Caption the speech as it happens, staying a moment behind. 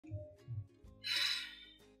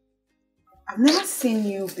I've never seen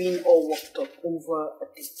you being all worked up over a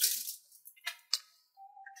date.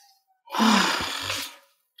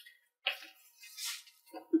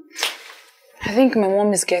 I think my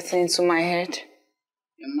mom is getting into my head.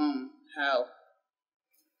 Your mom? How?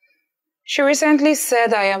 She recently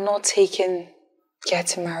said I am not taking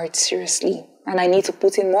getting married seriously and I need to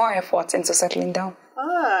put in more effort into settling down.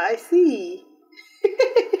 Ah, I see.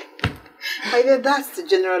 My dear, that's the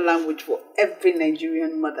general language for every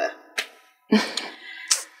Nigerian mother.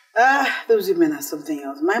 Those women are something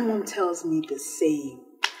else. My mom tells me the same.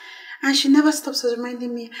 And she never stops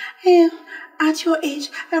reminding me, hey, at your age,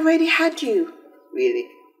 I already had you. Really?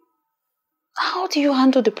 How do you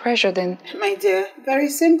handle the pressure then? My dear, very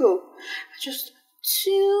simple. I just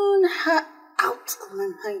tune her out of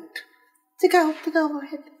my mind. Take her out of her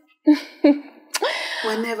head.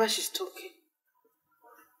 Whenever she's talking.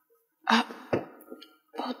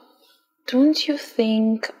 But don't you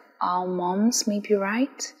think our moms may be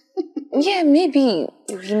right? Yeah, maybe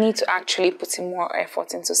we need to actually put in more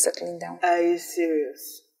effort into settling down. Are you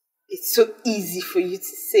serious? It's so easy for you to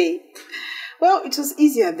say. Well, it was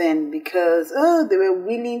easier then because, they were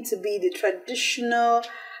willing to be the traditional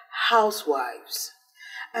housewives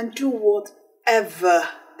and do whatever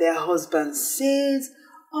their husband says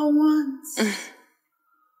or wants. I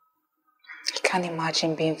can't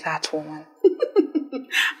imagine being that woman.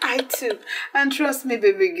 I too. And trust me,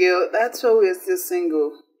 baby girl, that's why we're still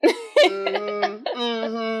single.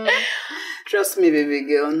 Trust me, baby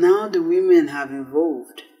girl, now the women have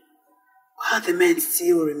evolved, while the men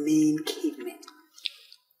still remain cavemen.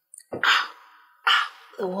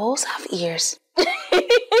 The walls have ears.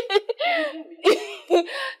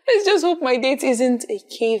 Let's just hope my date isn't a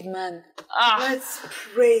caveman. Let's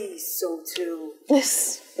pray so too.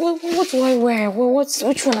 Yes. Well, what do I wear?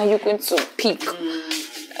 Which one are you going to pick?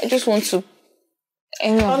 I just want to.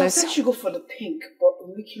 Any of this. I said you go for the pink, but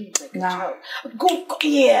make you look like a child. Go,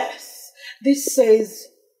 yes. This says,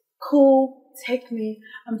 cool, take me,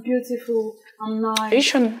 I'm beautiful, I'm nice. Are you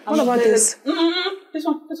sure? What about this? This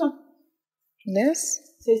one. This?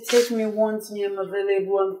 Say, take me once, me, I'm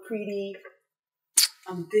available, I'm pretty,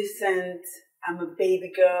 I'm decent, I'm a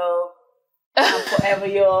baby girl, I'm forever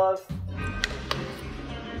yours.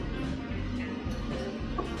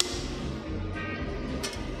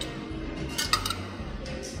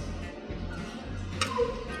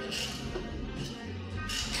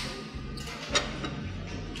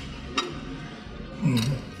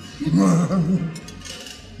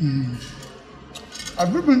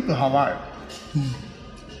 Have you been to Hawaii?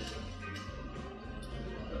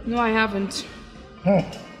 No, I haven't.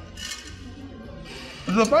 It's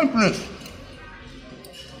a fine place.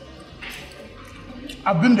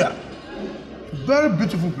 I've been there. Very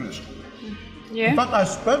beautiful place. Yeah? In fact, I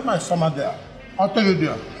spent my summer there. I'll tell you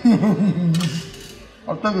there.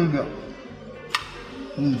 I'll tell you there.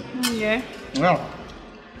 Yeah? Yeah.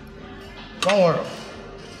 Don't worry.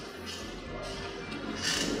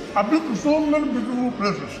 I've been to so many beautiful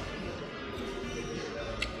places.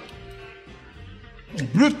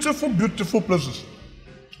 Beautiful, beautiful places.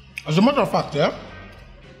 As a matter of fact, yeah,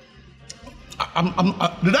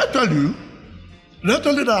 did I tell you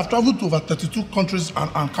that I've traveled to over 32 countries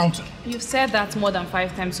and counting? You've said that more than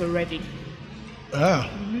 5 times already. Yeah.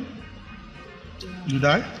 Did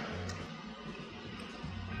I?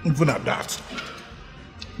 Even at that.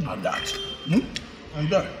 At that. And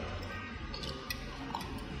that.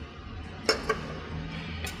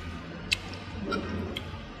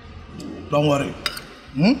 Don't worry.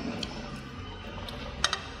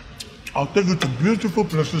 I'll take you to beautiful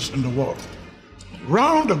places in the world,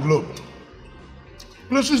 round the globe.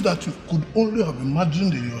 Places that you could only have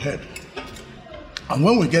imagined in your head. And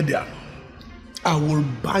when we get there, I will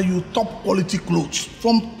buy you top quality clothes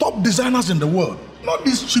from top designers in the world. Not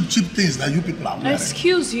these cheap things that you people are wearing.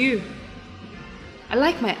 Excuse you. I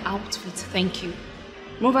like my outfit, thank you.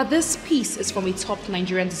 Moreover, this piece is from a top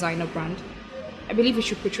Nigerian designer brand. I believe we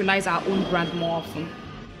should patronize our own brand more often.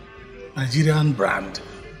 Nigerian brand,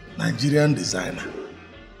 Nigerian designer.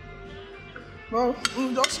 Well,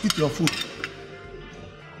 just eat your food.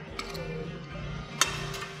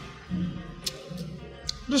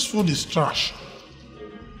 This food is trash.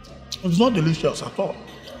 It's not delicious at all.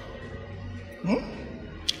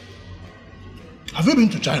 Have you been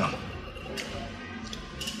to China?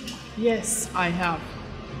 Yes, I have.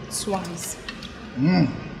 Twice.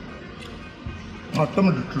 Now tell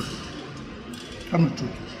me the truth. Tell me the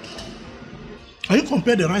truth. Can you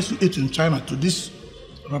compare the rice you ate in China to this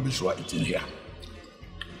rubbish we are eating here?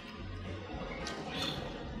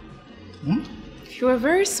 If you were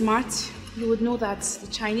very smart, you would know that the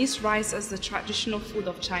Chinese rice is the traditional food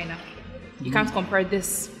of China. You can't compare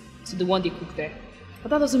this to the one they cook there. But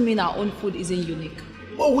that doesn't mean our own food isn't unique.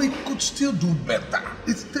 But we could still do better.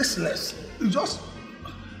 It's tasteless. We don't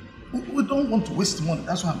want to waste money.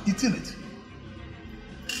 That's why I'm eating it.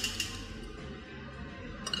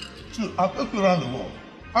 See, I'll take you around the world.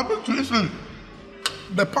 I've been to Italy.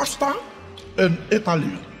 The pasta in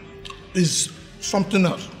Italy is something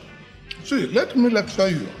else. See, let me lecture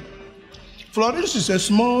you. Florence is a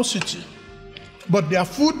small city, but their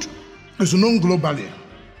food is known globally.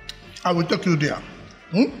 I will take you there.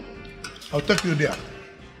 I'll take you there.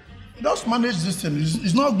 Just manage this thing.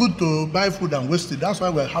 It's not good to buy food and waste it. That's why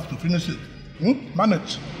we have to finish it.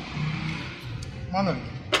 Manage. Manage.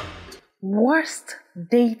 Worst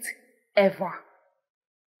date ever.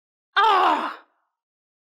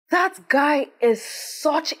 That guy is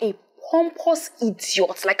such a pompous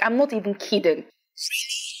idiot. Like, I'm not even kidding. Really?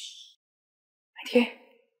 Okay.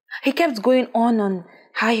 He kept going on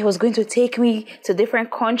how he was going to take me to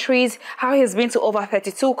different countries, how he's been to over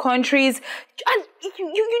 32 countries. And you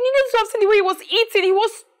needed to have seen the way he was eating. He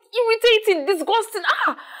was irritating, disgusting.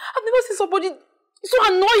 I've never seen somebody so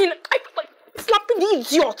annoying. I slapped the idiot.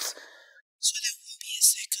 So there won't be a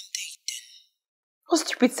second date then? What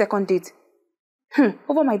stupid second date?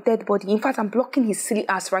 Over my dead body. In fact, I'm blocking his silly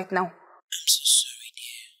ass right now. I'm so sorry,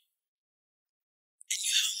 dear. I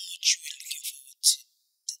knew how much you were looking forward to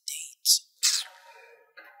the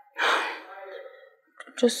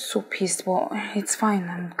date. Just so pissed, but it's fine.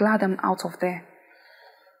 I'm glad I'm out of there.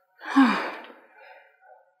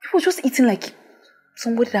 He was just eating like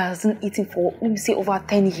somebody that hasn't eaten for, let me say, over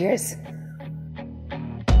 10 years.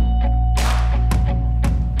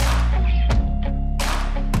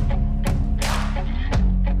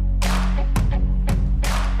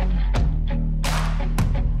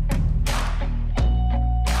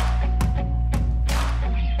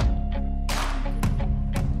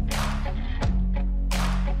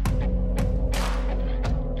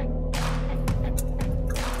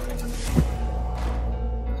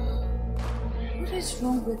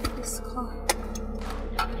 Wrong with this car?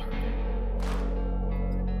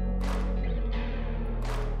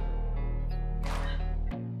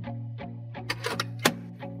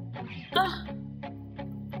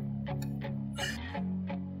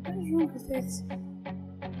 What is wrong with it?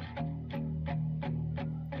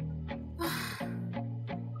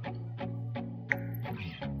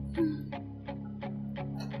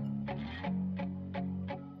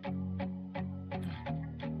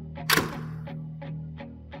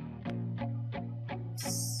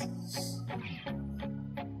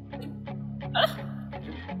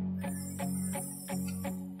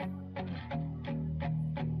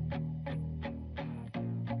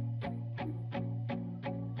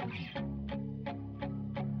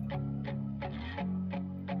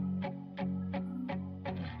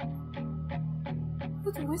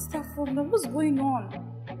 Where's that from? What's going on?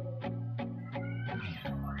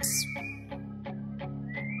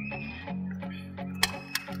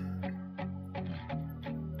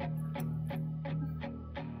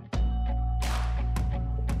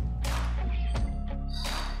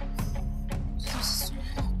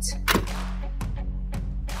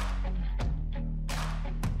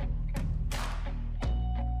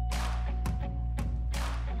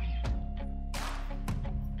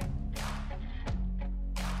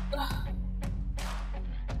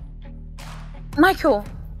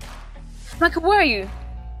 Michael, where are you?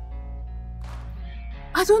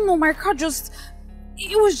 I don't know, my car just...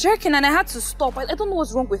 It was jerking and I had to stop. I don't know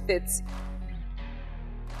what's wrong with it.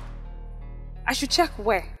 I should check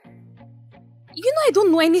where. You know I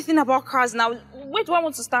don't know anything about cars now. Where do I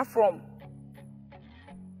want to start from?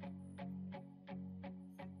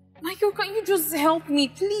 Michael, can you just help me,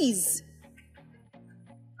 please?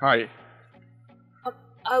 Hi.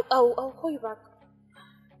 I'll call you back.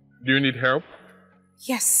 Do you need help?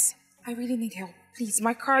 Yes, I really need help. Please,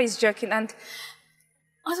 my car is jerking and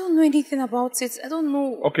I don't know anything about it. I don't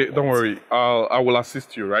know. Okay, don't worry. I will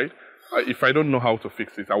assist you, right? If I don't know how to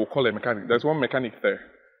fix it, I will call a mechanic. There's one mechanic there.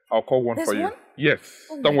 I'll call one for you. One? Yes.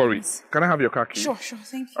 Oh, don't worry. goodness. Can I have your car key? Sure,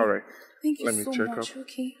 thank you. All right. Thank you Let me so check much. up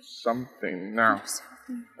Okay. something now. Just help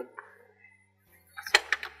me.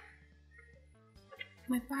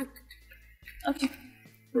 My bag. Okay.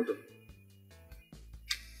 Hold on.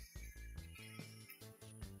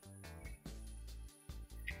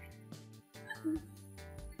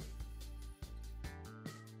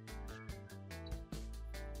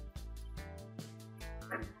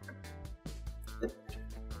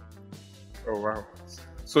 Oh wow.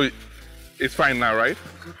 So it's fine now, right?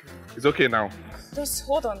 It's okay now. Just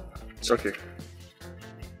hold on. Okay.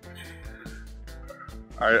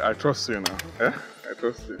 I trust you now. Yeah? I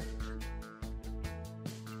trust you.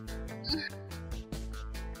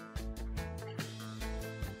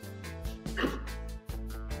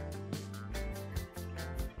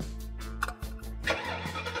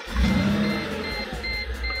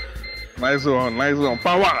 Nice one, nice one.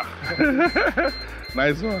 Power!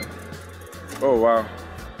 Nice one. Oh, wow.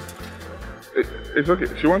 It's okay.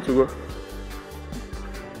 She wants to go.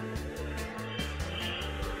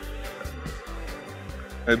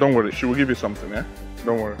 Hey, don't worry. She will give you something, yeah?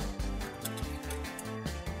 Don't worry.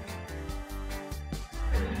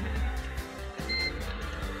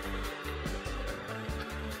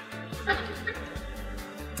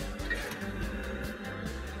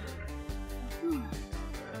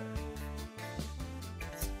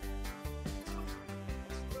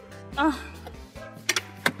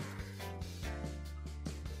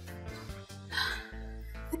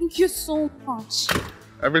 Thank you so much.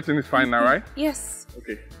 Everything is fine now, right? Yes.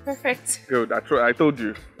 Okay. Perfect. Good. I told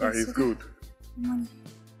you. Yes, He's okay. good. Money.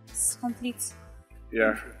 It's complete.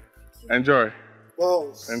 Yeah. Enjoy.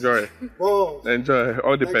 Balls. Enjoy. Balls. Enjoy.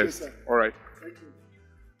 All the Thank you, best. sir. All right. Thank you.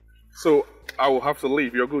 So, I will have to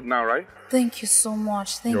leave. You're good now, right? Thank you so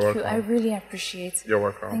much. Thank You're you. welcome. I really appreciate it. You're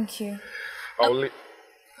welcome. Thank you. I'll leave.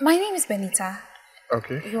 My name is Benita.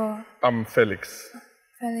 Okay. You're I'm Felix.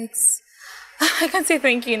 Felix. I can't say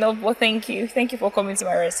thank you enough, but thank you. Thank you for coming to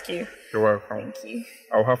my rescue. You're welcome. Thank you.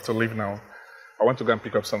 I'll have to leave now. I want to go and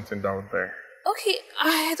pick up something down there. Okay,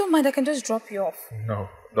 I don't mind. I can just drop you off. No,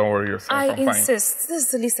 don't worry yourself. I I'm fine. insist. This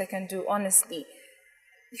is the least I can do, honestly.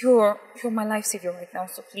 You're my life savior right now,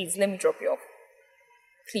 so please let me drop you off.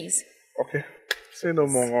 Please. Okay. Say no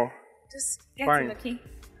more. Just get Fine. in, okay?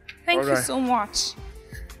 Thank you Alright. so much.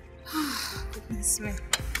 Goodness me.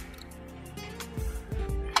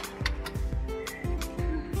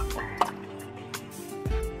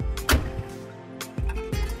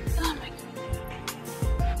 Oh my God.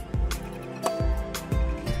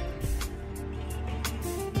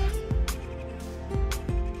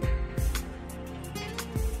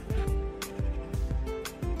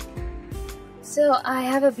 So I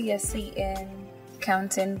have a BSc in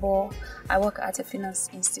accounting, but I work at a finance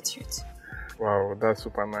institute. Wow, that's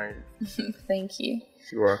super nice. Thank you.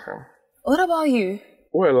 You're welcome. What about you?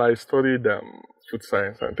 Well, I studied food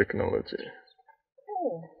science and technology.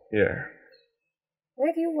 Oh, Yeah.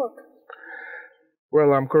 where do you work?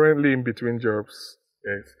 Well, I'm currently in between jobs.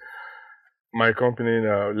 Yes. My company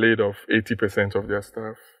laid off 80% of their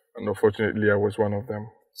staff, and unfortunately, I was one of them.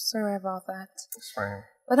 Sorry about that. It's fine.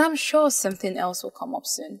 But I'm sure something else will come up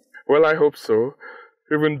soon. Well, I hope so,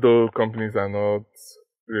 even though companies are not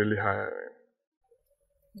really hiring.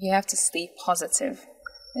 You have to stay positive.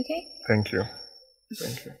 Okay? Thank you.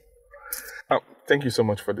 Thank you. Thank you so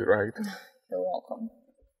much for the ride. You're welcome.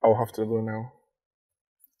 I'll have to go now.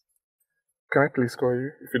 Can I please call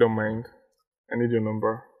you, if you don't mind? I need your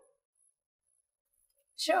number.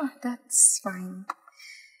 Sure, that's fine.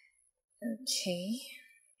 Okay.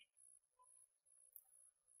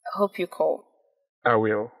 I hope you call. I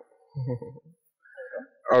will.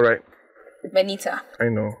 All right. Benita. I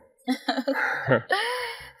know.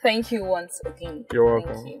 Thank you once again. You're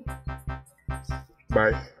welcome. Thank you.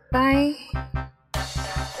 Bye. Bye.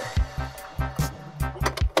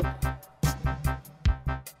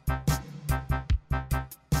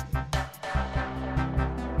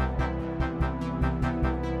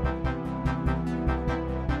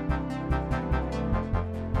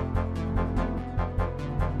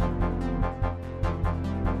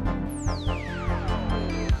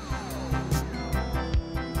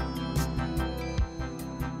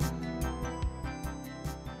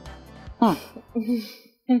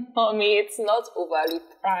 Mommy, it's not overly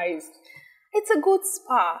priced. It's a good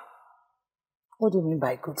spa. What do you mean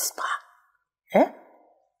by good spa? Eh?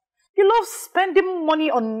 You love spending money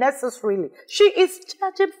unnecessarily. She is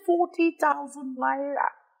charging 40,000 naira.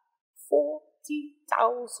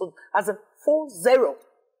 40,000. As in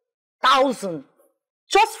 40,000.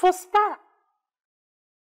 Just for spa.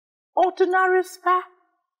 Ordinary spa.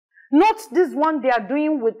 Not this one they are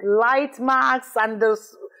doing with light masks and the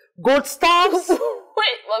gold stars.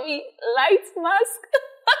 Wait, Mommy, light mask?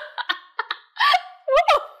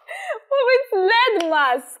 Mom, it's lead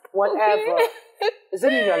mask. Whatever. Okay?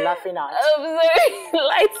 Isn't it you're laughing at? I'm sorry,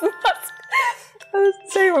 light mask. I'm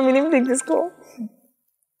sorry, Mommy, let me take this call.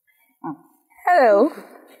 Hello. Hello,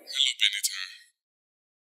 Benita.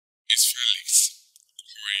 It's Felix.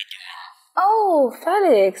 How are you doing? Oh,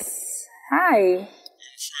 Felix. Hi. I'm fine.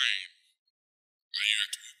 Are you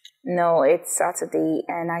at work? No, it's Saturday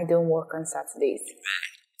and I don't work on Saturdays.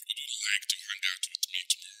 Right. Would you like to hang out with me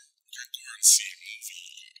tomorrow? We can go and see a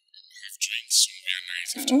movie, have drinks somewhere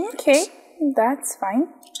nice afterwards. Okay, that's fine.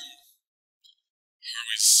 How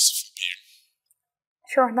is 4 p.m.?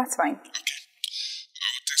 Sure, that's fine. Okay. I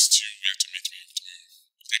will text you where to meet me tomorrow.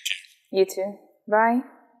 Take care. You too. Bye.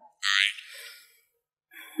 Bye.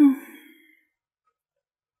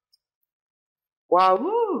 Wow.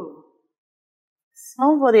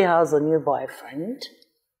 Somebody has a new boyfriend.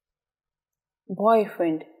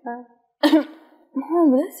 Boyfriend?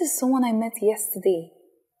 Mom, this is someone I met yesterday.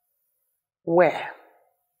 Where?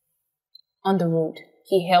 On the road.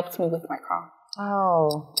 He helped me with my car.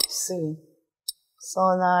 Oh, see.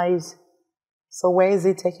 So nice. So where is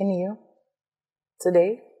he taking you?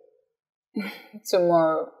 Today?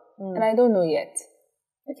 Tomorrow. And I don't know yet.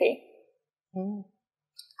 Okay?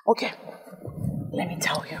 Okay. Let me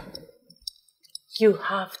tell you. You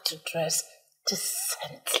have to dress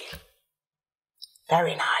decently.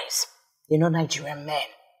 Very nice. You know Nigerian men,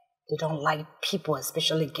 they don't like people,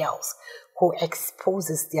 especially girls, who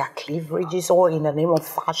exposes their cleavages all in the name of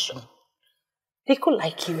fashion. They could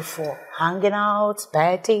like you for hanging out,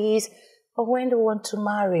 parties, but when they want to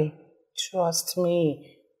marry, trust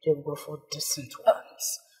me, they'll go for decent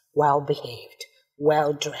ones. Well-behaved,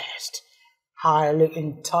 well-dressed, highly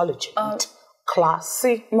intelligent,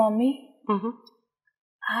 classy. Mommy?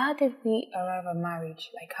 How did we arrive at marriage?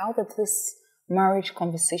 Like, how did this marriage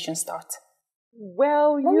conversation start?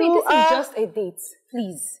 Well, Mommy, this is just a date.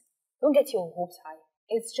 Please, don't get your hopes high.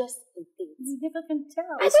 It's just a date. You never can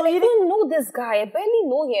tell. I don't even know this guy. I barely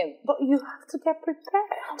know him. But you have to get prepared.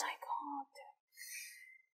 Oh my God.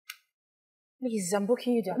 Please, I'm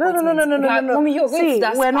booking you the No. Mommy, you're going to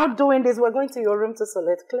that we're spa. not doing this. We're going to your room to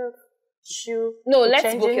select clothes, shoe. No, let's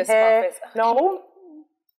book changing your spa hair. first. No.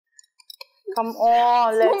 Come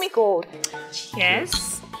on, let's Mommy. go.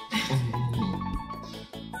 Yes.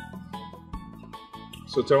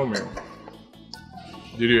 So tell me,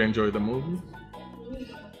 did you enjoy the movie?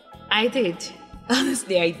 I did.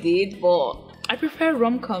 Honestly, I did, but I prefer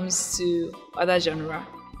rom-coms to other genre.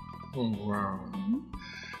 Oh, wow.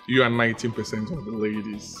 You are 19% of the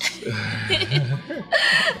ladies.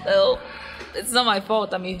 Well, it's not my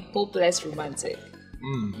fault. I'm a hopeless romantic.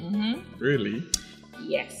 Really?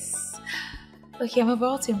 Yes. Okay, I'm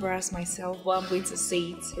about to embarrass myself, but I'm going to say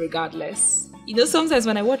it regardless. You know, sometimes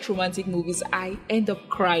when I watch romantic movies, I end up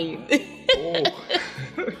crying. Oh.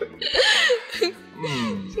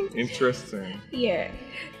 Interesting. Yeah.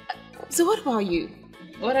 So what about you?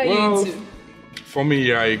 What are you into? For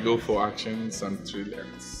me, I go for actions and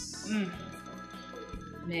thrillers.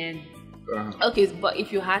 Man. Okay, but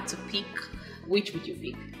if you had to pick, which would you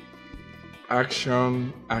pick?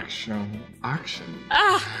 Action.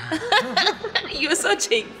 You're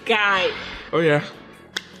such a guy. Oh yeah,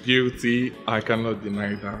 guilty. I cannot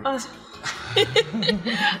deny that.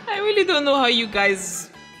 I really don't know how you guys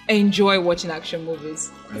enjoy watching action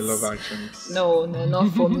movies. I love actions. No,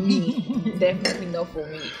 not for me. Definitely not for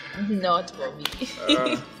me. Not for me.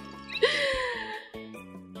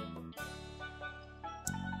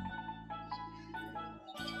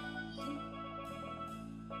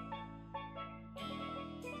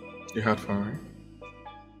 You had fun, right?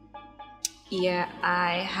 Yeah,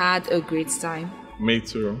 I had a great time. Me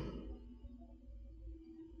too.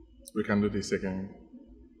 We can do this again.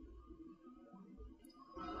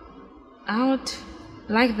 I would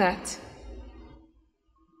like that.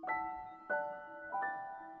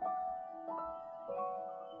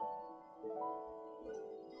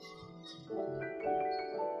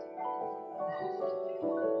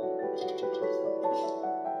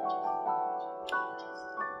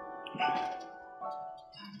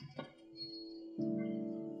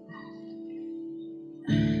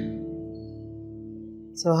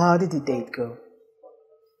 So how did the date go?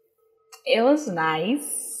 It was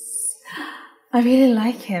nice. I really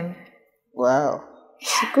like him. Wow.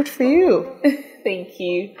 So good for you. Thank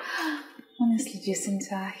you. Honestly,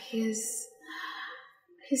 Jacinta, he's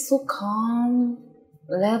so calm,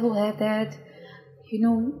 level-headed. You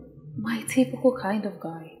know, my typical kind of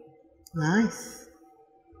guy. Nice.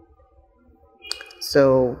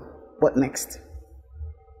 So, what next?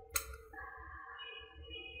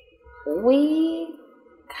 We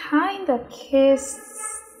kind of kissed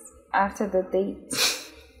after the date.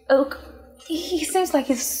 Look, he seems like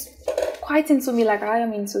he's quite into me like I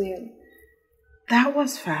am into him. That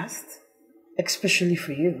was fast. Especially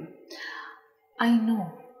for you. I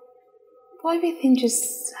know. But everything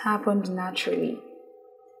just happened naturally.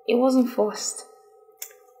 It wasn't forced.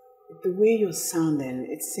 The way you're sounding,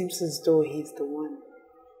 it seems as though he's the one.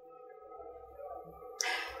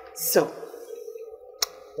 So,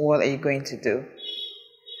 what are you going to do?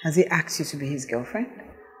 Has he asked you to be his girlfriend?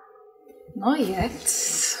 Not yet.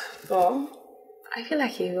 But I feel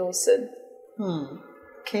like he will soon.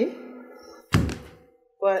 Okay.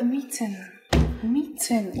 What? Meeting.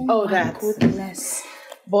 Oh, my that's... goodness.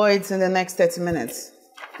 Boy, it's in the next 30 minutes.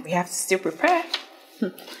 We have to still prepare.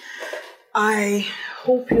 I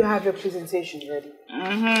hope you have your presentation ready.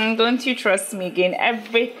 Don't you trust me again?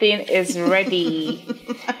 Everything is ready.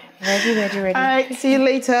 ready. All right, see you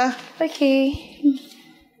later. Okay.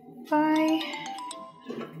 Bye.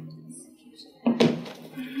 Babe,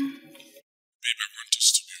 I want us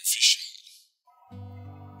to be official.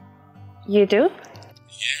 You do?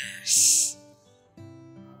 Yes.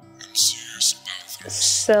 I'm serious about this.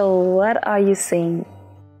 So what are you saying?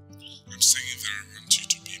 I'm saying that I want you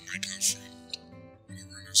to be my girlfriend. And I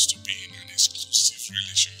want us to be in an exclusive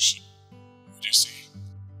relationship. What do you say?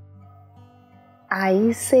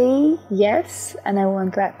 I say yes, and I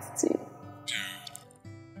want that too.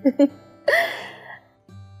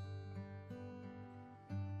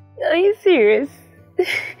 Are you serious?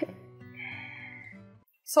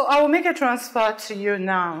 So I will make a transfer to you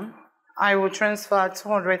now. I will transfer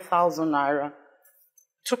 200,000 naira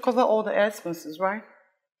to cover all the expenses, right?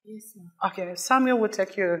 Yes, ma'am. Okay, Samuel will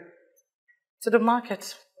take you to the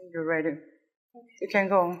market when you're ready. You can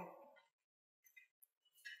go.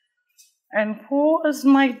 And who is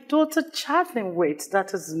my daughter chatting with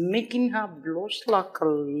that is making her blush like a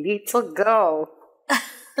little girl?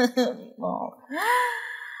 Mom.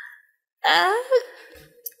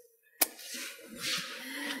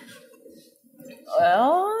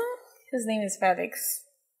 Well, his name is Felix.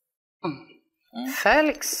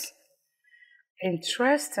 Felix.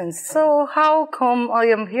 Interesting. So how come I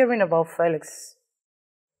am hearing about Felix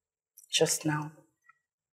just now?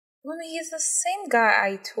 Mommy, he's the same guy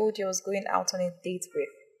I told you I was going out on a date with.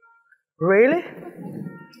 Really?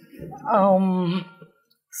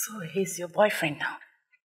 So he's your boyfriend now?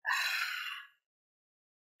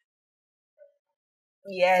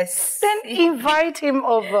 Yes. Then invite him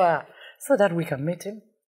over so that we can meet him.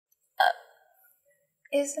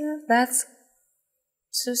 Isn't that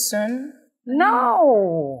too soon?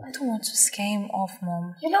 No. I don't want to scare him off,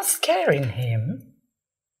 Mom. You're not scaring him.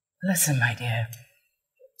 Listen, my dear.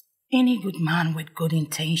 Any good man with good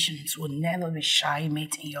intentions will never be shy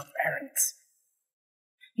meeting your parents.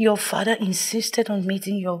 Your father insisted on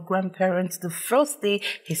meeting your grandparents the first day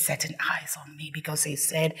he set an eyes on me because he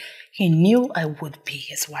said he knew I would be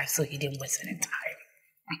his wife, so he didn't waste any time.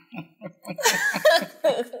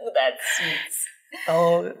 That's sweet.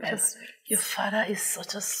 Oh, That's sweet. Your father is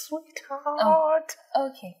such a sweetheart. Oh,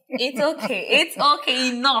 okay. It's okay. It's okay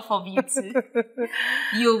enough of you two.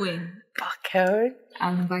 You win. Okay.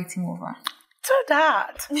 I'll invite him over. Do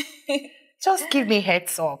that. Just give me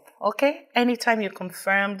heads up, okay? Anytime you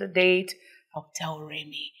confirm the date, I'll tell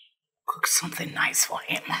Remy, cook something nice for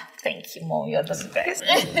him. Thank you, Mom. You're the best.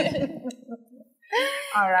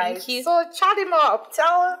 All right. Thank you. So chat him up.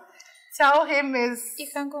 Tell him is. You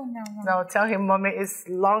can go now, Mom. No, tell him mommy is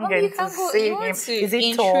longing to see him. Is it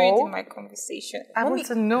intrude tall? in my conversation? I want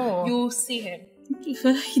to know. You'll see him. If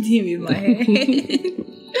I hit him with my hair.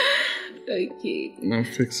 Okay. I'm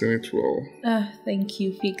fixing it well. Thank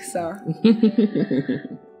you, Fixer.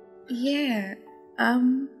 Yeah. I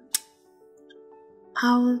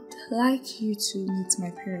would like you to meet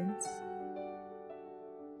my parents.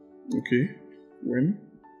 Okay. When?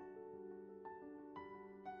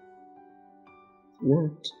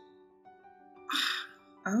 What?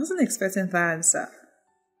 I wasn't expecting that answer.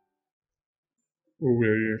 What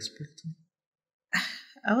were you expecting?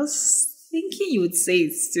 I was thinking you would say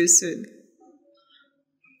it's too soon.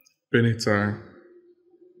 Benita,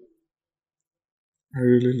 I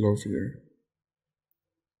really love you.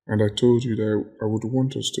 And I told you that I would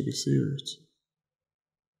want us to be serious.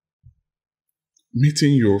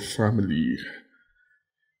 Meeting your family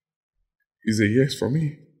is a yes for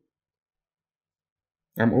me.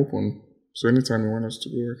 I'm open. So anytime you want us to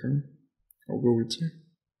go, I'll go with you.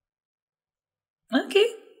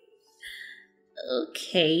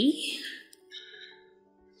 Okay.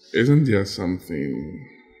 Isn't there something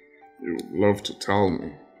you would love to tell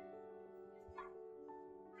me?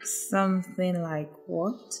 Something like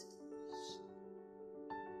what?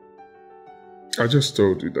 I just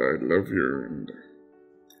told you that I love you, and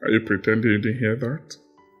are you pretending you didn't hear that?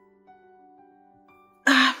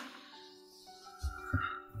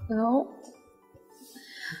 Well,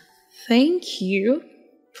 thank you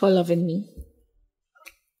for loving me.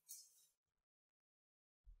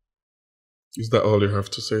 Is that all you have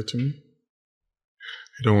to say to me?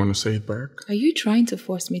 You don't want to say it back? Are you trying to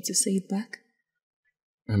force me to say it back?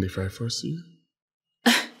 And if I force you?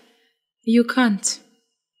 You can't.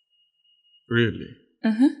 Really?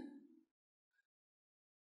 Uh-huh.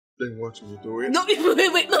 Then watch me do it. No,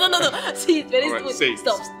 wait, no. See, there is Alright, say it.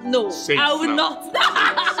 Stop. No, Say it I will now. not.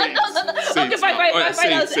 Say it. No. Say Okay, it fine. now. Alright, say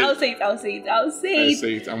it. I'll say it. I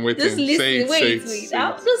say it. I'm waiting. Just listen. Say it. Wait. Say it.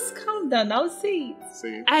 I'll just calm down. I'll say it. Say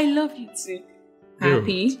it. I love you too.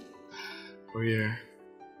 Happy? Oh yeah,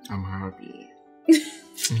 I'm happy.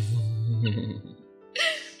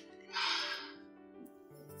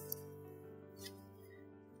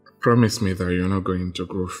 Promise me that you're not going to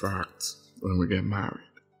grow fat when we get married.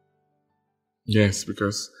 Yes,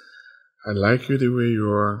 because I like you the way you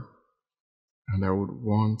are, and I would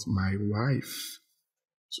want my wife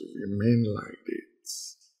to remain like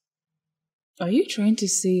this. Are you trying to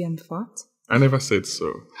say I'm fat? I never said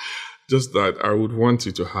so. Just that I would want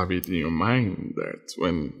you to have it in your mind that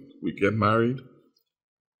when we get married,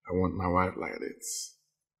 I want my wife like this.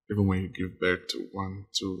 Even when you give birth to 1,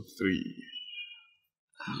 2, 3,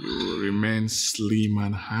 you will remain slim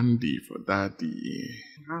and handy for daddy.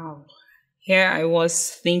 Wow. Here I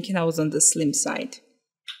was thinking I was on the slim side.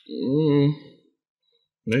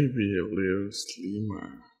 Maybe a little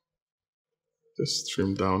slimmer. Just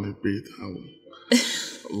trim down a bit.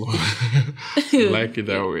 I like it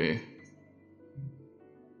that way.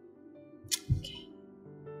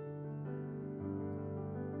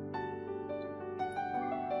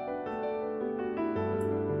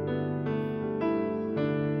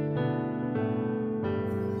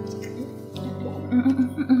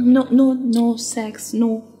 No sex,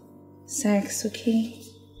 no sex, okay?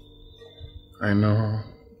 I know.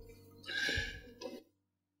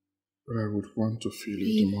 But I would want to feel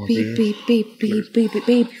it more.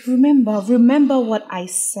 Babe, remember what I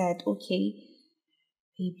said, okay?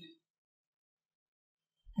 Babe,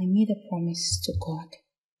 I made a promise to God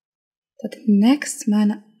that the next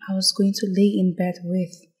man I was going to lay in bed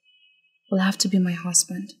with will have to be my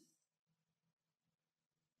husband.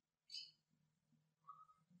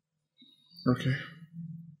 Okay.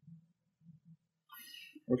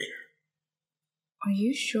 Are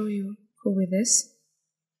you sure you're cool with this?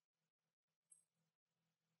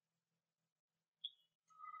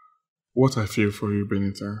 What I feel for you,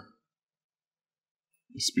 Benita,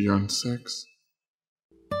 is beyond sex.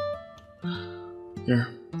 Yeah.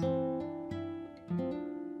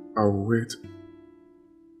 I'll wait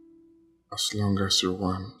as long as you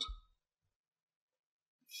want.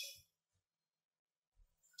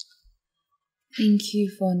 Thank you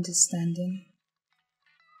for understanding.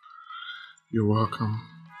 You're welcome.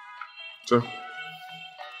 So,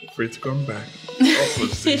 feel free to come back.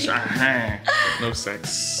 No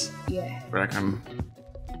sex. Yeah. But I can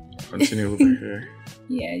continue over here.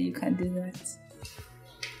 Yeah, you can do that.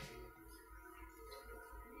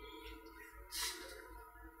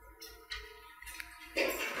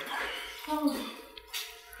 Oh,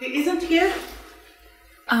 he isn't here?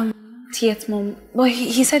 Not yet, Mom. But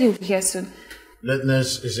he said he'll be here soon.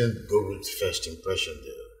 Lateness isn't good with first impression,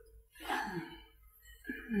 though.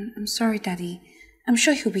 I'm sorry, Daddy. I'm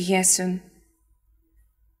sure he'll be here soon.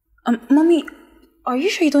 Mommy, are you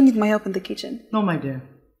sure you don't need my help in the kitchen? No, my dear.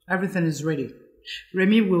 Everything is ready.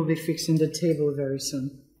 Remy will be fixing the table very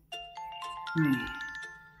soon.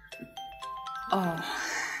 Oh.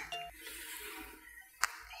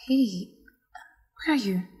 Hey, where are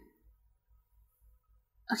you?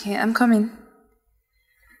 Okay, I'm coming.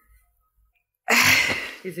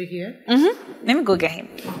 Is he here? Mm-hmm. Let me go get him.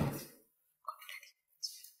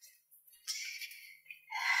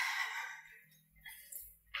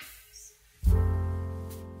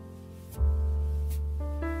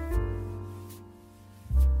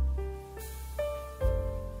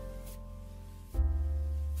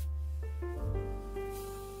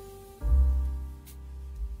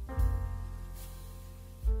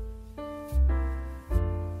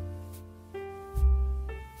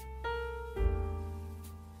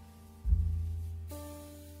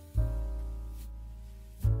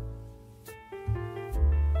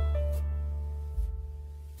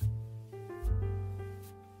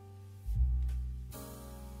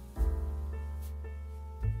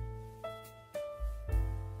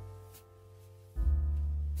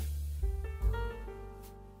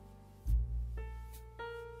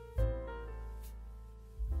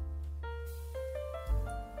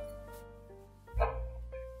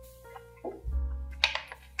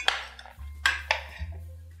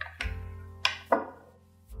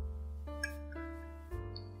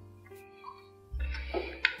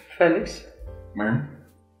 Felix, Ma'am?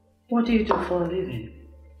 what do you do for a living?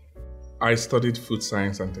 I studied food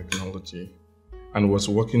science and technology and was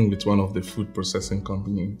working with one of the food processing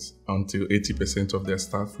companies until 80% of their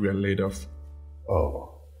staff were laid off.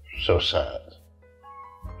 Oh, so sad.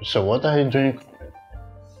 So what are you doing?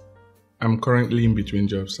 I'm currently in between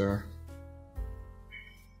jobs, sir.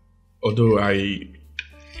 Although I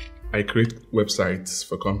create websites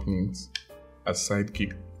for companies as side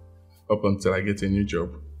gig up until I get a new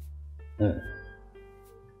job.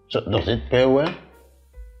 So does it pay well?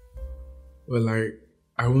 Well,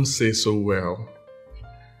 I won't say so well,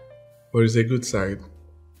 but it's a good side.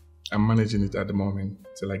 I'm managing it at the moment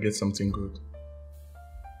till I get something good.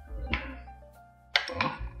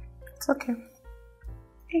 It's okay.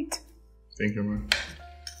 Eat. Thank you, man.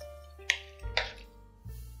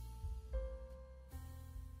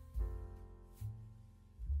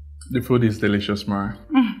 The food is delicious, ma.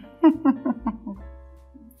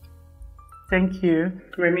 Thank you.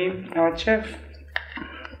 Remy, our chef.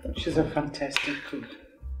 She's a fantastic cook.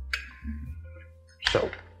 So,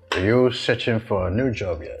 are you searching for a new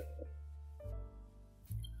job yet?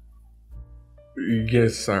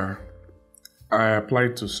 Yes, sir. I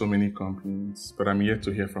applied to so many companies, but I'm yet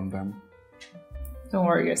to hear from them. Don't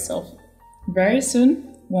worry yourself. Very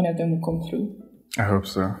soon, one of them will come through. I hope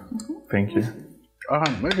so. Thank you.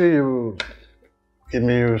 Maybe you give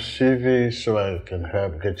me your CV so I can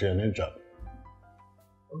help get you a new job.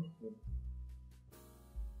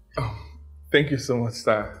 Oh, thank you so much,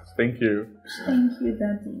 sir. Thank you. Thank you,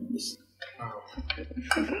 Daddy.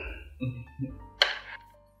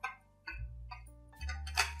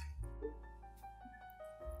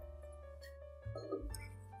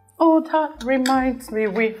 Oh, that reminds me,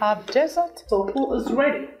 we have dessert. So who is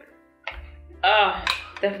ready?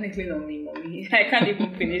 Definitely not me, Mommy. I can't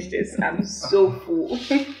even finish this. I'm so full.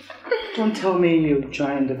 Don't tell me you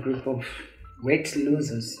joined a group of weight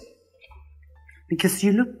losers. Because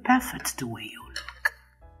you look perfect the way you look.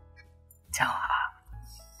 Tell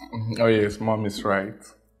her. Oh yes, Mom is right.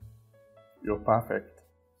 You're perfect.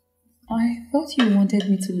 I thought you wanted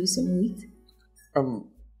me to lose some weight.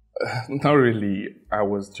 Not really. I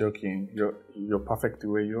was joking. You're perfect the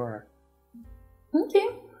way you are. Okay.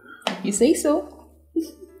 You say so.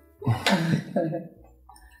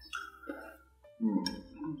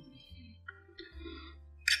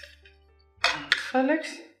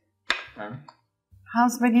 Felix? Huh?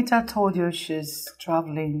 Has Benita told you she's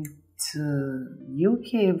traveling to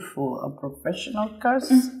UK for a professional course?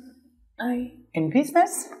 In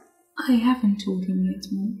business? I haven't told him yet,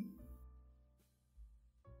 Mom.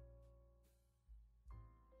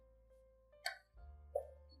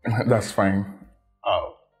 That's fine.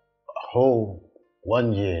 Oh, a whole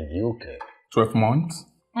 1 year in UK. 12 months?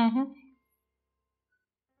 12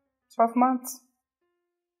 months.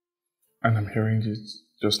 And I'm hearing it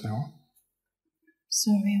just now.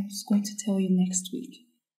 Sorry, I was going to tell you next week.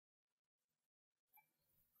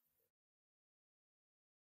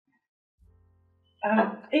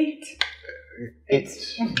 Eight.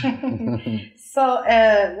 It's So,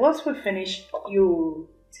 once we finish, you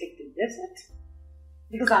take the dessert?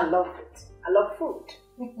 Because I love it. I love food.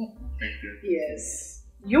 Thank you. Yes.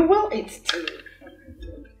 You will eat too.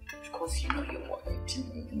 Of course, you know you will eat.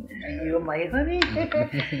 You're my honey.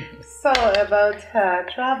 So, about her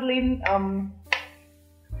traveling,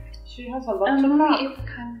 she has a lot to Mommy, pack.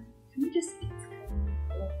 can we just eat?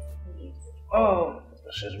 Oh,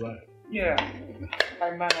 she's right. yeah.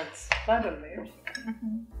 My manners. Pardon me.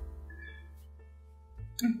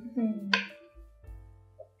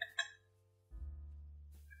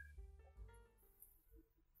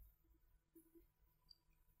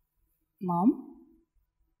 Mom?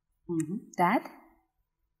 Dad?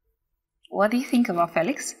 What do you think about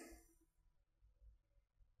Felix?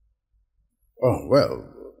 Oh, well,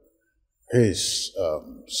 he's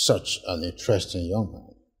such an interesting young man.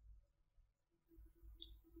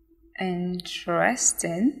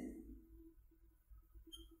 Interesting.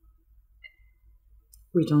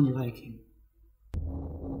 We don't like him.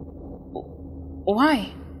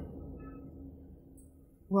 Why?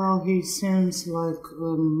 Well, he seems like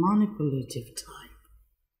a manipulative type.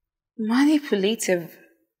 Manipulative?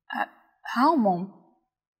 How, Mom?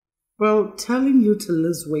 Well, telling you to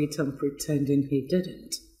lose weight and pretending he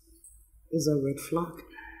didn't is a red flag.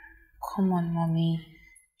 Come on, Mommy.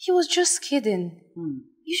 He was just kidding.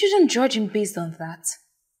 You shouldn't judge him based on that.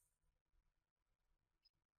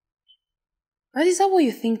 But is that what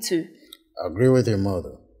you think too? I agree with your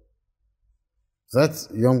mother. That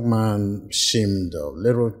young man seemed a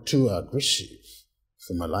little too aggressive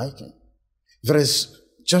for my liking. There is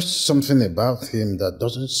just something about him that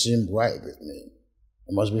doesn't seem right with me.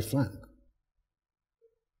 I must be frank.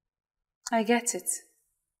 I get it.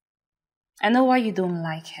 I know why you don't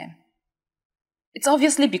like him. It's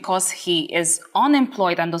obviously because he is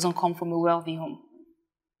unemployed and doesn't come from a wealthy home.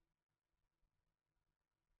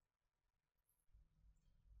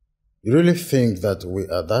 You really think that we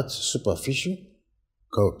are that superficial?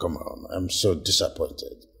 Oh, come on. I'm so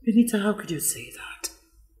disappointed. Benita, how could you say that?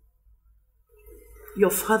 Your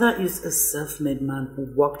father is a self-made man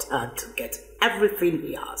who worked hard to get everything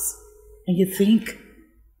he has. And you think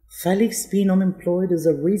Felix being unemployed is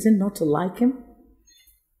a reason not to like him?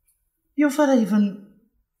 Your father even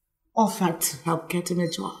offered to help get him a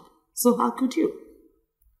job. So how could you?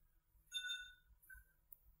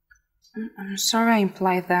 I'm sorry I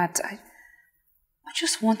implied that. I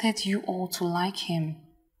just wanted you all to like him.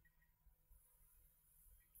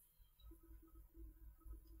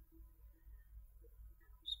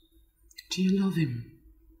 Do you love him?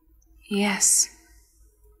 Yes,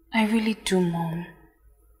 I really do, Mom.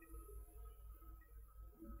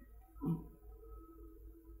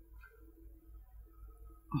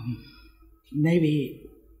 Maybe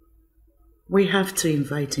we have to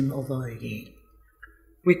invite him over again.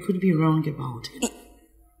 We could be wrong about it.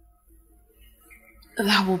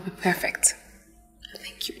 That will be perfect.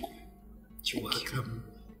 Thank you, Mom. You're welcome.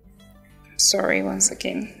 I'm sorry once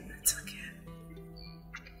again. It's okay.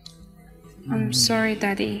 I'm sorry,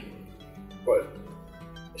 Daddy. Well,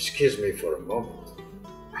 excuse me for a moment.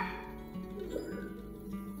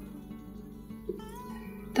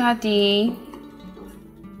 Daddy.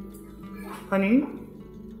 Honey?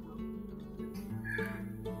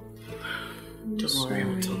 I'm Don't worry,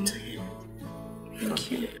 I'll talk sorry. to him.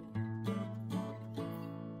 Thank you.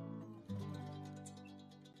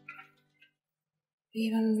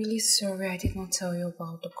 Babe, I'm really sorry I did not tell you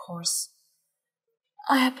about the course.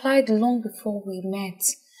 I applied long before we met,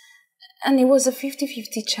 and it was a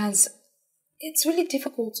 50-50 chance. It's really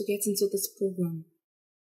difficult to get into this program.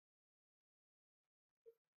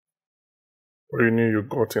 Well, you knew you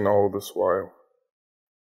got in all this while,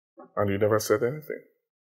 and you never said anything.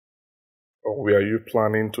 Or were you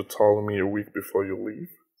planning to tell me a week before you leave?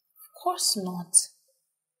 Of course not.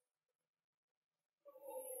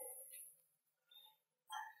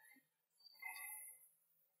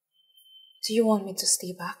 Do you want me to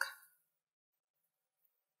stay back?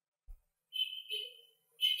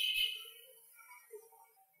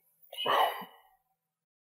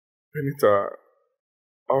 Benita,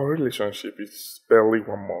 our relationship is barely 1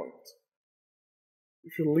 month.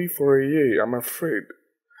 If you leave for a year, I'm afraid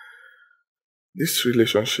this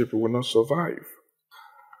relationship will not survive.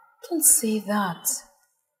 Don't say that.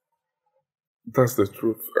 That's the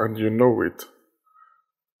truth, and you know it.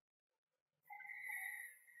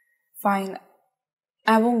 Fine.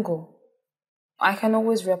 I won't go. I can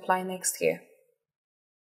always reapply next year.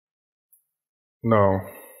 No.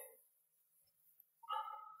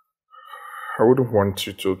 I wouldn't want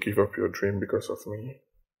you to give up your dream because of me.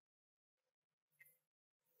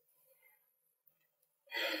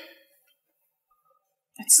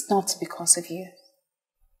 It's not because of you.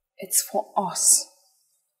 It's for us.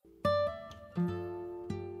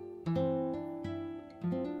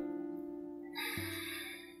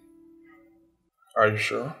 Are you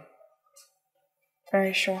sure?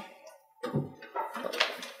 Very sure.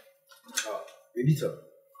 Benita,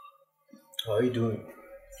 how are you doing?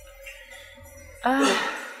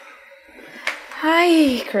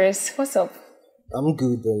 Hi, Chris. What's up? I'm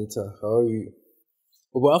good, Benita. How are you?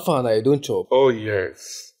 But I found I don't chop. Oh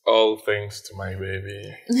yes, all thanks to my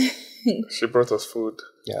baby. She brought us food.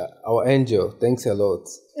 Yeah, our angel. Thanks a lot.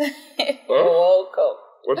 You're welcome.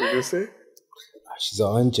 What did you say? She's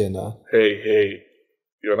our angel now. Hey,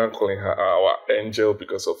 you're not calling her our angel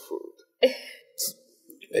because of food.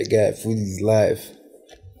 Hey guy, food is life.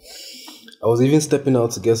 I was even stepping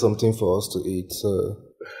out to get something for us to eat, so...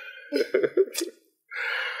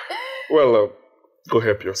 Well, go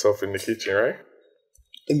help yourself in the kitchen, right?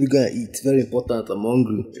 Let me go and eat. Very important. I'm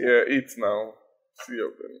hungry. Yeah, eat now. See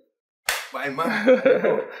you then. Bye,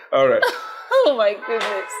 man. All right. Oh my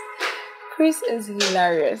goodness. Chris is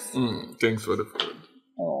hilarious. Thanks for the food.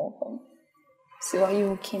 You're welcome. So are you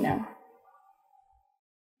okay now?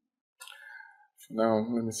 For now,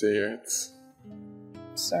 let me say it's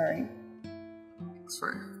Sorry.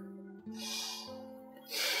 fine.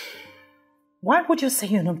 Why would you say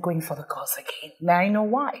you're not going for the course again? May I know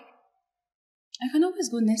why? I can always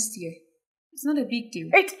go next year. It's not a big deal.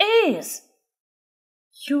 It is.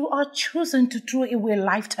 You are choosing to throw away a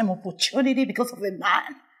lifetime opportunity because of a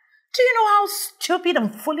man. Do you know how stupid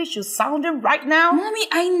and foolish you're sounding right now? Mommy,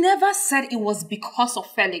 I never said it was because of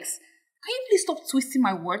Felix. Can you please stop twisting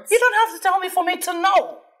my words? You don't have to tell me for me to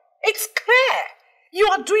know. It's clear. You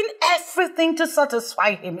are doing everything to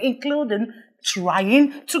satisfy him, including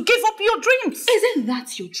trying to give up your dreams. Isn't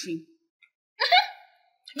that your dream?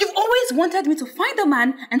 You've always wanted me to find a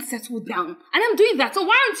man and settle down. And I'm doing that, so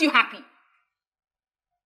why aren't you happy?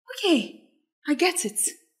 Okay, I get it.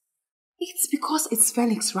 It's because it's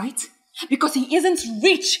Felix, right? Because he isn't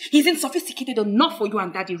rich, he isn't sophisticated enough for you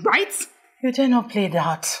and Daddy, right? You dare not play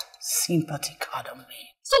that sympathy card on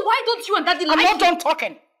me. So why don't you and Daddy I'm like not him? done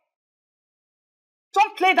talking.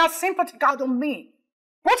 Don't play that sympathy card on me.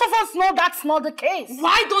 Both of us know that's not the case.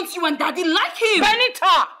 Why don't you and Daddy like him? Benita!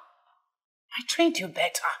 I trained you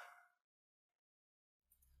better.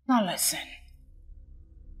 Now listen.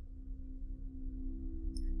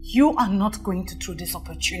 You are not going to throw this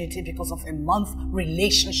opportunity because of a month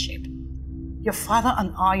relationship. Your father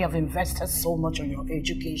and I have invested so much on your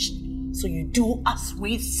education. So you do as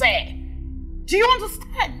we say. Do you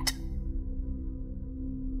understand?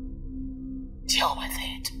 Deal with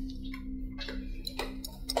it.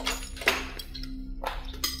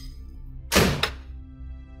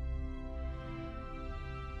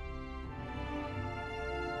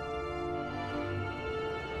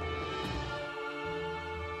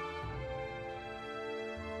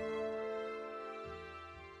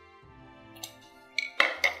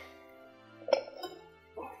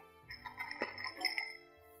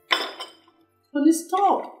 Honey,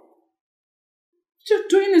 stop. What you're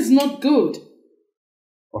doing is not good.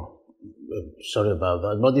 Oh, sorry about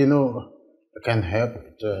that. But you know, I can't help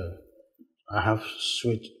it. I have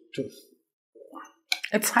sweet tooth.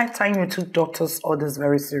 It's high time you took doctor's orders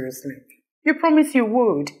very seriously. You promised you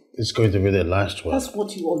would. It's going to be the last one. That's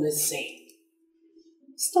what you always say.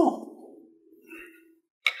 Stop.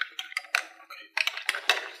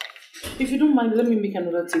 If you don't mind, let me make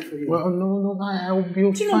another tea for you. Well, no, I will be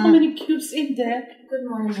fine. Do you know how many cubes in there? Good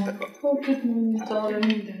morning, Mom. Oh, good morning, darling.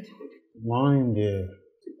 Good morning, dear.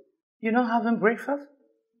 You're not having breakfast?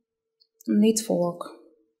 I'm late for work.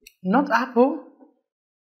 Not apple?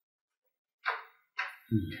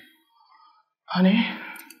 Honey,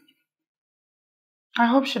 I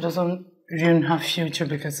hope she doesn't ruin her future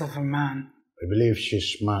because of a man. I believe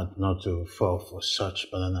she's smart not to fall for such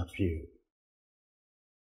banana peel.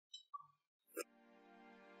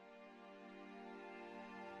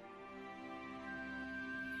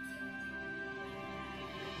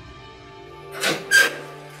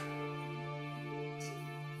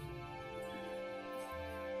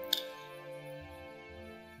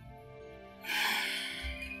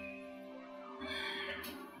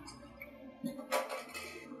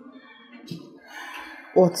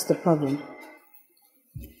 What's the problem?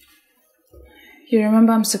 You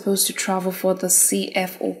remember I'm supposed to travel for the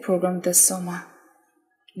CFO program this summer?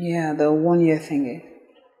 Yeah, the 1 year thingy.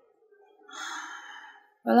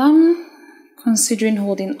 Well, I'm considering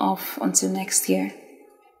holding off until next year.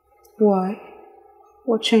 Why?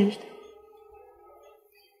 What changed?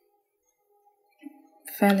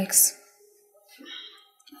 Felix,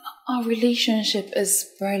 our relationship is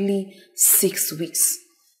barely 6 weeks.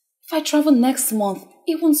 If I travel next month,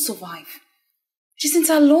 it won't survive. Since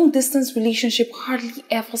our long distance relationship hardly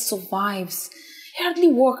ever survives. It hardly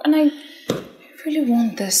works, and I really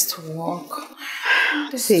want this to work.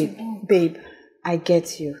 See, babe, I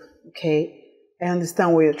get you, okay? I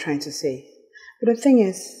understand what you're trying to say. But the thing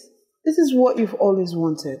is, this is what you've always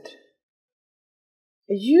wanted.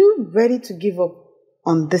 Are you ready to give up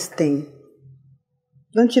on this thing?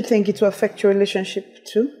 Don't you think it will affect your relationship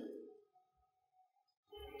too?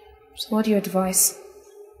 So what do you advise?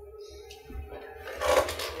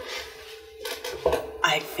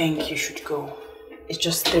 I think you should go. It's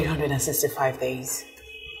just 365 days.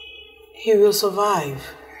 He will survive.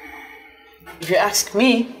 If you ask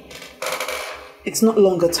me, it's not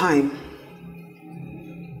longer time.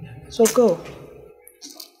 So go.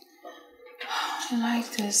 I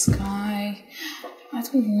like this guy. I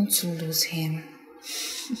don't want to lose him.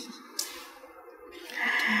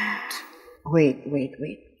 Wait.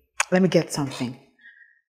 Let me get something.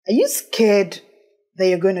 Are you scared that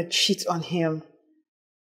you're going to cheat on him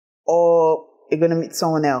or you're going to meet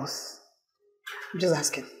someone else? I'm just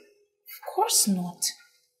asking. Of course not.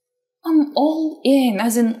 I'm all in,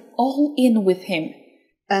 as in all in with him.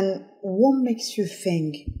 And what makes you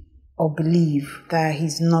think or believe that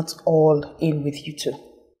he's not all in with you too?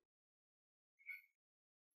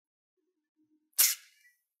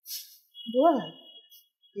 What?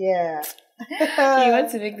 Yeah. You want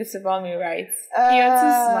to make this about me, right? You're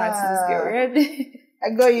too smart to this girl. I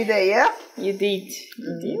got you there, yeah? You did.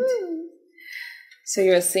 So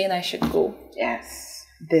you're saying I should go? Yes.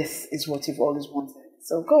 This is what you've always wanted.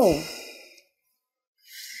 So go.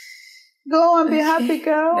 Go and be happy,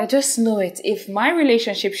 girl. I just know it. If my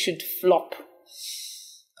relationship should flop,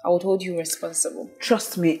 I would hold you responsible.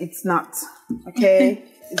 Trust me, it's not. Okay?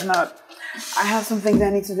 It's not. I have some things I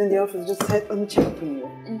need to do in the office. Just let me check up on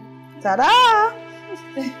you. Ta-da!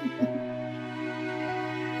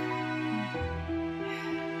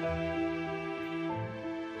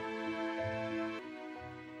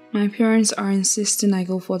 My parents are insisting I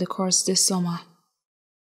go for the course this summer.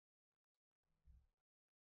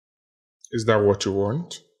 Is that what you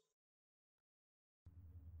want?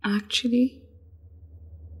 Actually,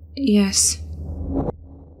 yes.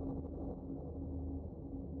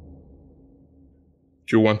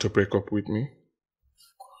 Do you want to break up with me? Of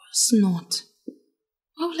course not.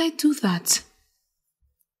 Why would I do that?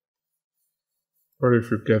 What if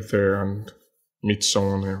you get there and meet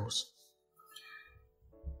someone else?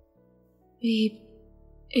 Babe,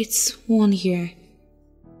 it's 1 year.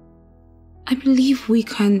 I believe we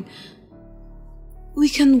can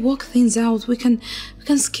work things out. We can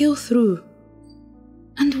scale through.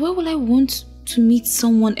 And why will I want to meet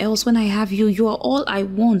someone else when I have you? You are all I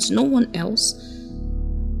want, no one else.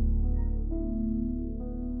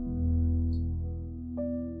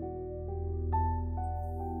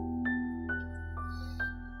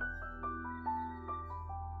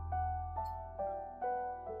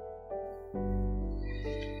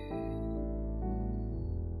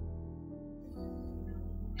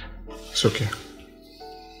 It's okay.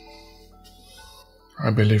 I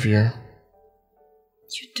believe you. You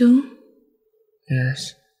do?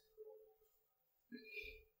 Yes.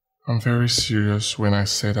 I'm very serious when I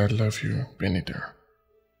said I love you, Benita.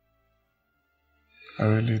 I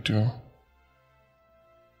really do.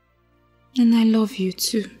 And I love you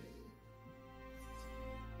too.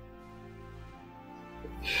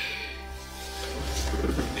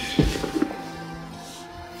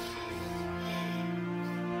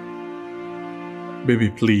 Baby,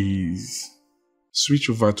 please. Switch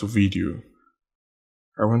over to video.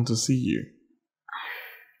 I want to see you.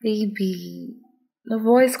 Baby, the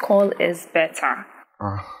voice call is better.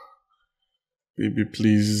 Baby,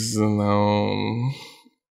 please, now.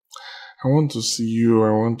 I want to see you.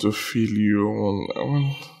 I want to feel you.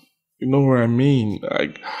 You know what I mean?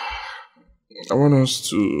 I want us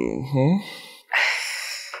to,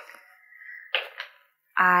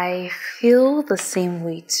 I feel the same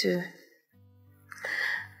way too.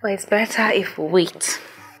 But it's better if we wait.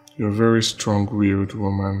 You're a very strong-willed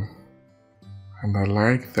woman. And I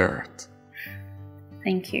like that.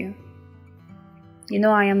 Thank you. You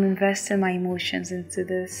know, I am investing my emotions into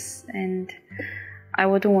this, and I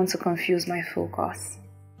wouldn't want to confuse my focus.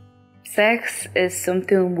 Sex is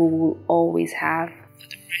something we will always have for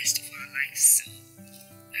the rest of our lives, so I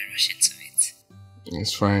rush into it.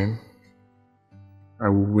 It's fine. I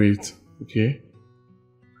will wait, okay?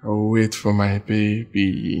 I will wait for my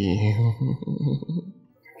baby.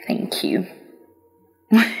 Thank you.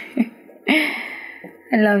 I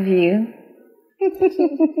love you.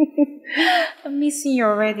 I'm missing you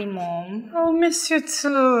already, Mom. I'll miss you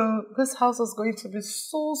too. This house is going to be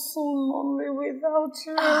so lonely without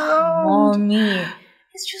you around. Mommy,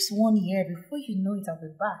 it's just 1 year. Before you know it, I'll be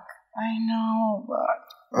back. I know,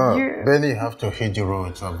 but... Benny, you have to hit the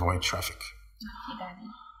road to avoid traffic. Okay, Daddy.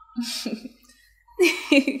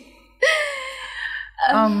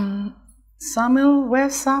 Samuel,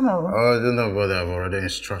 where's Samuel? Oh, I don't know, but I've already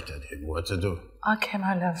instructed him what to do. Okay,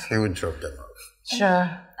 my love. He will drop them off. Sure.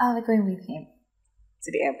 I'll be going with him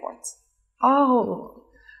to the airport. Oh,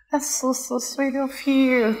 that's so sweet of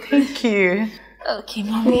you. Thank you. Okay,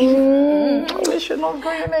 Mommy. We should not go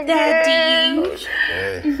in again. Daddy.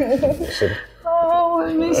 Okay. Oh,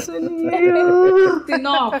 I'm missing you.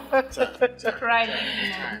 Enough. Cry.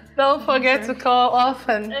 Don't forget to call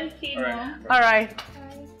often. Okay, Mom. All right.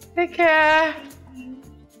 Take care.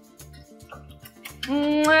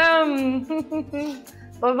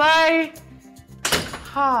 Bye-bye.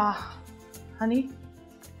 Honey,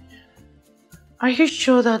 are you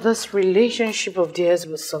sure that this relationship of theirs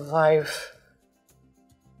will survive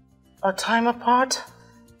a time apart?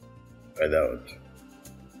 I doubt.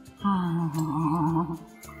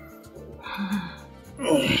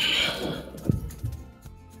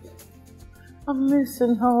 I'm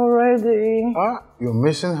missing her already. You're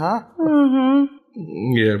missing her? Mm-hmm.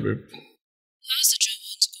 Yeah, babe. How's the job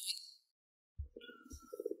hunt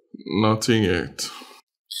going? Nothing yet.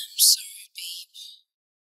 I'm sorry, babe.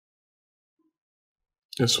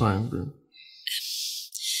 It's fine, babe. I've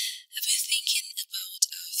been thinking about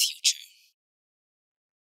our future.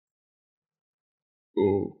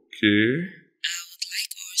 Okay. I would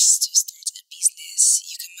like us to start a business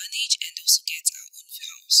you can manage and also get our own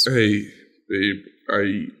house. Hey, babe,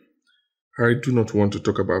 I do not want to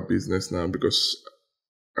talk about business now because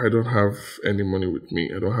I don't have any money with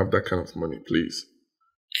me. I don't have that kind of money, please.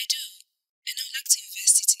 I do, and I'd like to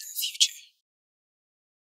invest it in our future.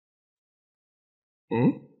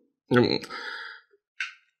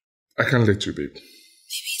 I can't let you, babe.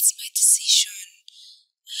 Maybe it's my decision.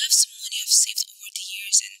 I have some money I've saved over the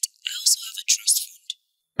years, and I also have a trust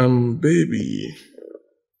fund. Baby,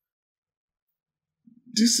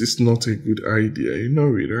 this is not a good idea. You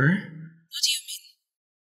know it, right? What do you mean?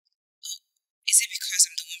 Oh, is it because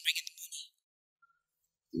I'm the one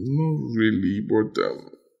Not really, but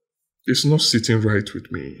it's not sitting right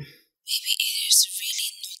with me. Maybe it is really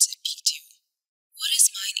not a big deal. What is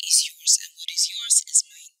mine is yours, and what is yours is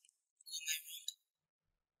mine. Or am I wrong?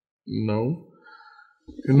 No.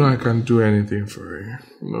 You know I can't do anything for you.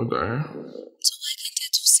 You know that. So why can't I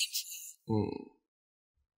do the same for you?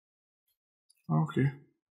 Okay.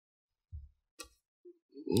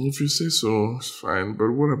 If you say so, it's fine. But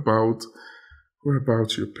what about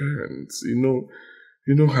your parents? You know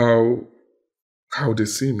how they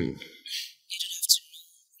see me. You don't have to know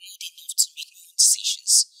more enough to make your own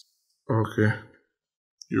decisions. Okay.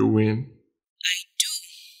 You win. I do.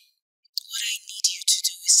 What I need you to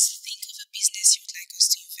do is think of a business you'd like us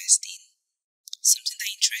to invest in. Something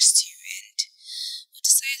that interests you, and we'll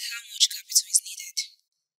decide how much capital is needed.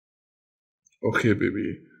 Okay, baby.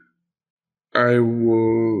 I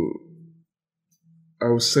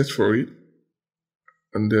will search for it,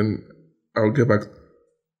 and then I'll get back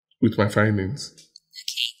with my findings.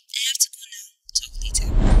 Okay, I have to go now. Talk later.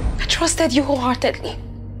 I trusted you wholeheartedly.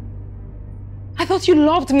 I thought you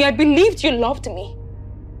loved me. I believed you loved me.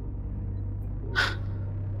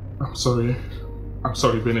 I'm sorry,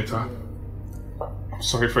 Benita. I'm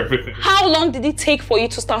sorry for everything. How long did it take for you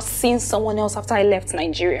to start seeing someone else after I left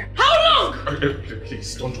Nigeria? How long?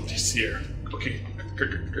 Please, don't do this here. Okay?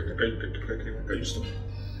 Can you stop?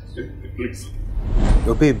 Please.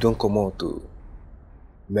 Your babe don't come out too.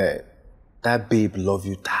 Man, that babe love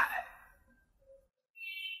you die.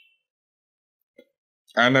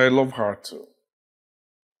 And I love her too.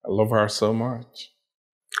 I love her so much.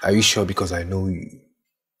 Are you sure? Because I know you.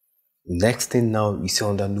 Next thing now, you see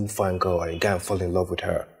on that new fine girl and you gotta fall in love with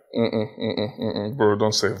her. Bro,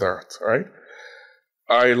 don't say that, right?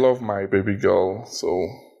 I love my baby girl, so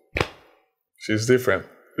she's different.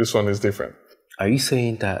 This one is different. Are you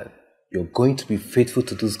saying that you're going to be faithful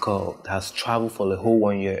to this girl that has traveled for the whole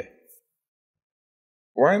 1 year?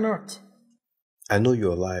 Why not? I know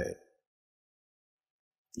you're lying.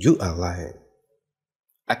 You are lying.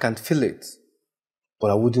 I can feel it,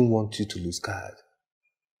 but I wouldn't want you to lose guard.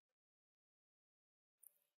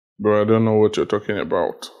 Bro, I don't know what you're talking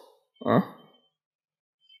about. Huh?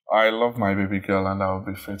 I love my baby girl and I'll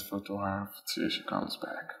be faithful to her till she comes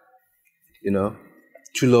back. You know,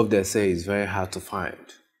 true love, they say, is very hard to find.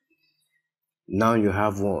 Now you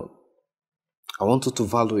have one. I want you to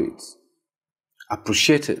value it,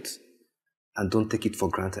 appreciate it, and don't take it for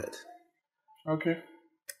granted. Okay.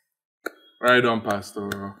 Right on, Pastor.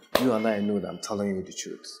 You and I know that I'm telling you the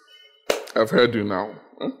truth. I've heard you now.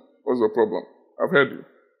 Huh? What's the problem? I've heard you.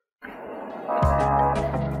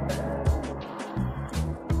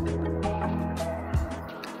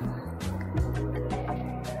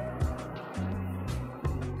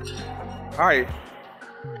 Hi.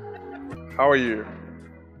 How are you?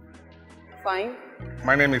 Fine.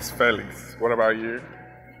 My name is Felix. What about you?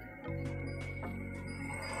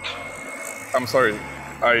 I'm sorry.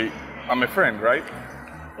 I'm a friend, right?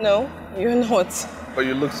 No, you're not. But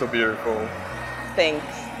you look so beautiful. Thanks.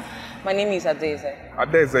 My name is Adeze.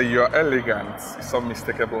 Adeze, you're elegant. It's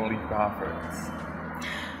unmistakably perfect.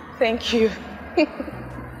 Thank you.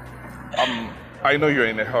 I know you're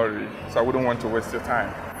in a hurry, so I wouldn't want to waste your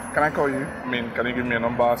time. Can I call you? Can you give me a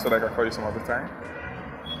number so that I can call you some other time?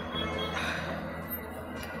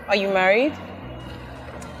 Are you married?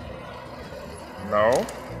 No.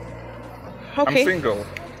 Okay. I'm single.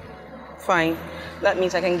 Fine. That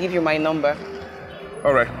means I can give you my number.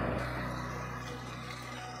 All right.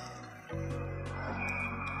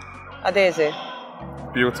 Adeze.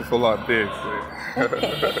 Beautiful Adeze.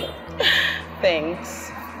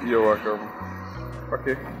 Thanks. You're welcome.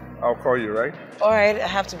 Okay, I'll call you, right? All right, I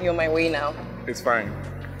have to be on my way now. It's fine.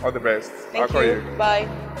 All the best. Thank I'll call you. Bye.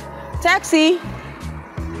 Taxi!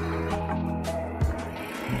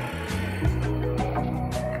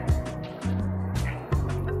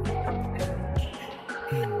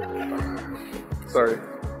 Sorry.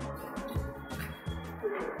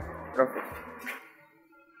 Okay.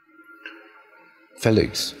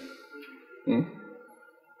 Felix. Hmm?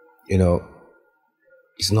 You know,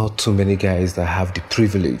 it's not too many guys that have the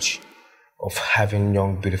privilege of having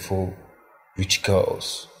young, beautiful, rich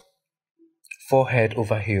girls. Forehead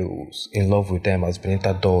over heels, in love with them as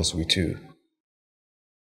Benita does with you.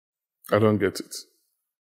 I don't get it.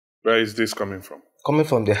 Where is this coming from? Coming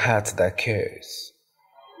from the heart that cares.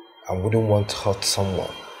 I wouldn't want to hurt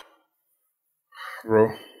someone.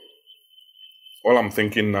 Bro, all I'm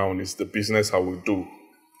thinking now is the business I will do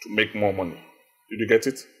to make more money. Did you get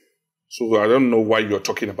it? So I don't know why you're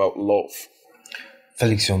talking about love.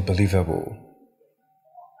 Felix, you're unbelievable.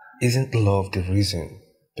 Isn't love the reason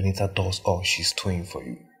Benita does all she's doing for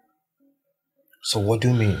you? So what do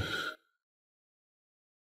you mean?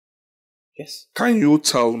 Yes. Can you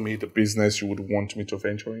tell me the business you would want me to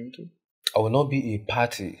venture into? I will not be a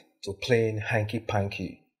party to playing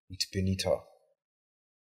hanky-panky with Benita.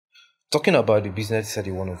 Talking about the business that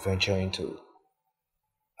you want to venture into,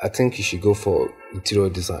 I think you should go for interior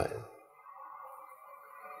design.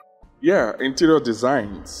 Yeah, interior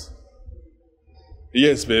designs.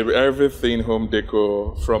 Yes, baby, everything home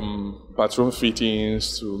decor, from bathroom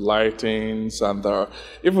fittings to lightings and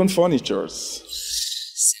even furnitures.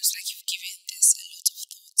 Seems like you've given this a lot of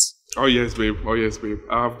thought. Oh yes, babe. Oh yes, babe.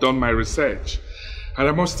 I've done my research, and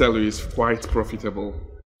I must tell you, it's quite profitable.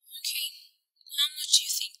 Okay. How much do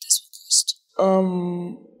you think this will cost?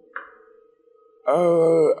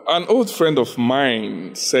 An old friend of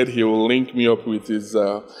mine said he will link me up with his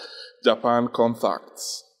Japan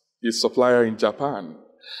contacts, his supplier in Japan,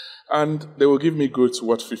 and they will give me goods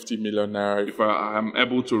worth 50 million naira if I am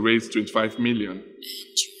able to raise 25 million. And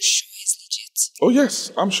you're sure he's legit? Oh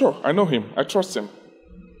yes, I'm sure. I know him. I trust him.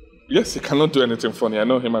 Yes, he cannot do anything funny. I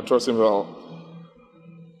know him. I trust him well.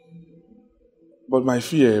 But my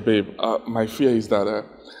fear, babe, my fear is that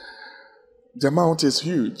the amount is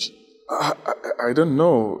huge. I don't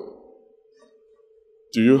know.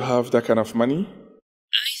 Do you have that kind of money?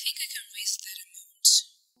 I think I can raise that amount.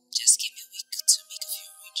 Just give me a week to make a few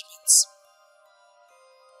arrangements.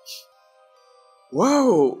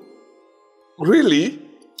 Wow! Really? Babe,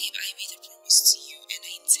 I made a promise to you and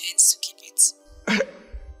I intend to keep it.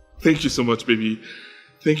 Thank you so much, baby.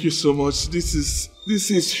 Thank you so much. This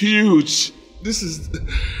is huge. This is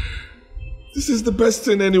the best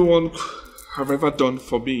thing anyone have ever done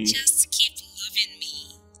for me. Just keep loving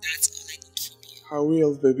me. That's all I need from you. I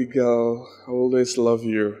will, baby girl. I will always love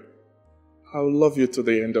you. I will love you to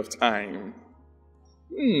the end of time.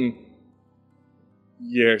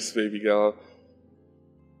 Yes, baby girl.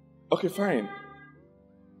 Okay, fine.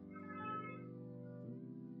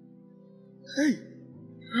 Hey.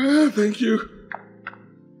 Thank you.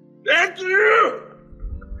 Thank you!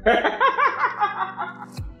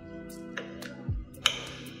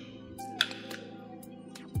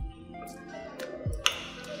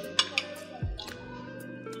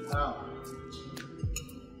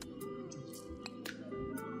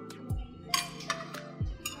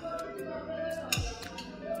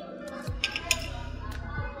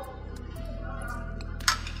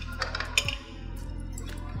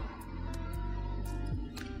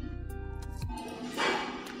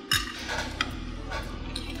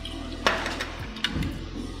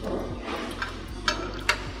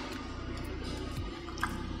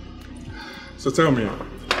 So tell me,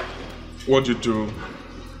 what do you do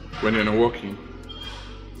when you're not working?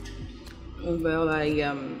 Well,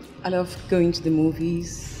 I love going to the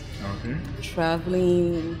movies, Okay.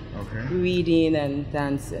 traveling, Okay. reading, and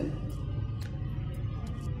dancing.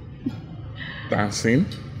 Dancing?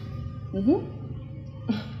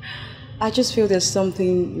 I just feel there's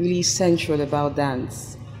something really sensual about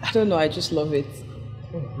dance. I don't know, I just love it.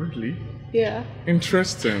 Oh, really? Yeah.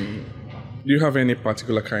 Interesting. Do you have any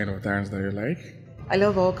particular kind of dance that you like? I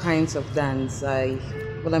love all kinds of dance. I'm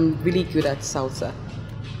really good at salsa.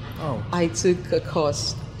 Oh. I took a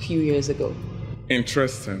course a few years ago.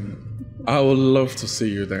 Interesting. I would love to see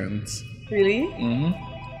you dance. Really?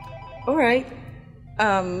 Mm-hmm. All right.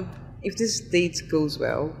 If this date goes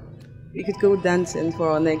well, we could go dancing for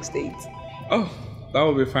our next date. Oh, that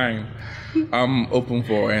will be fine. I'm open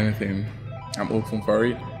for anything. I'm open for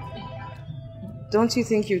it. Don't you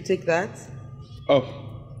think you'd take that? Oh,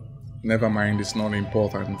 never mind. It's not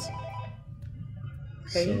important.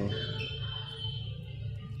 Okay. So,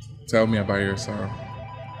 tell me about yourself.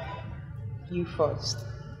 You first.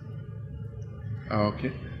 Oh,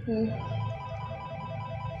 okay.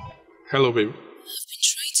 Hello, babe. I've been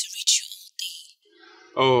trying to reach you all day.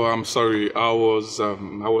 Oh, I'm sorry. I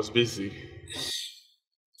was busy.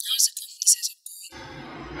 How's the company setup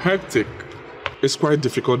going? Hectic. It's quite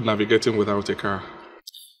difficult navigating without a car. I can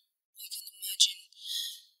imagine.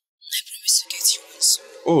 I promise to get you one soon.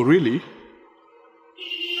 Oh, really?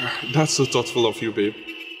 That's so thoughtful of you, babe.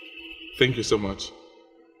 Thank you so much.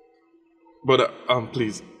 But,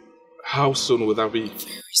 please, how soon would that be? Very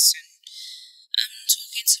soon. I'm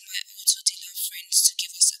talking to my auto dealer friends to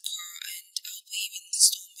give us a car and I'll pay you in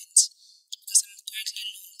installments because I'm currently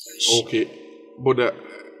low on cash. Okay, but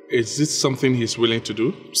is this something he's willing to do?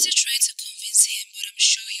 I'm still trying to convince him, but I'm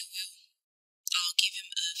sure he will. I'll give him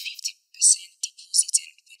a 50% deposit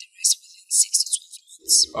and pay the rest within 6 to 12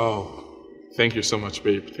 months. Oh, thank you so much,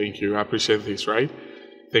 babe. Thank you. I appreciate this, right?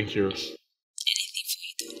 Thank you. Anything for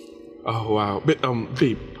you, darling. Oh, wow. But,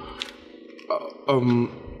 babe,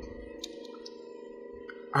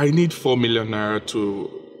 I need 4 million naira to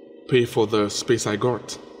pay for the space I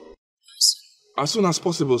got. As soon as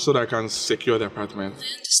possible so that I can secure the apartment. I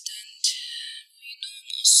understand. You know, I'm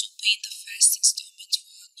also paying the first installment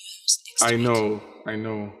for our new house next week. I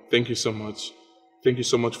know. Thank you so much. Thank you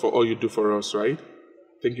so much for all you do for us, right?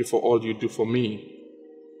 Thank you for all you do for me.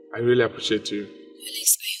 I really appreciate you.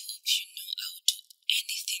 Alex, I hope you know I will do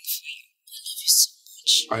anything for you. I love you so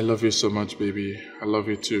much. I love you so much, baby. I love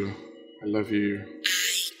you too. I love you. I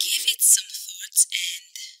gave it some thought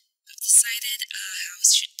and I've decided our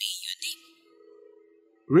house should be in your name.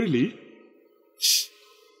 Really?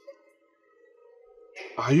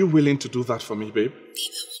 Are you willing to do that for me, babe? Babe, I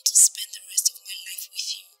want to spend the rest of my life with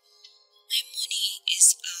you. My money is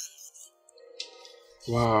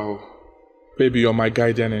our money. Wow. Baby, you're my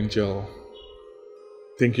guardian angel.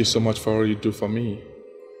 Thank you so much for all you do for me.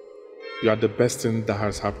 You are the best thing that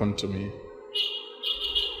has happened to me.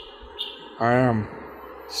 I am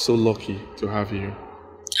so lucky to have you. I'm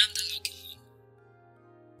the lucky one.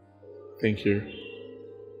 Thank you.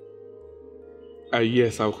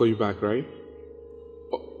 Yes, I'll call you back, right?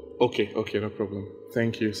 Okay, no problem.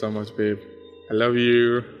 Thank you so much, babe. I love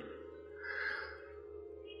you.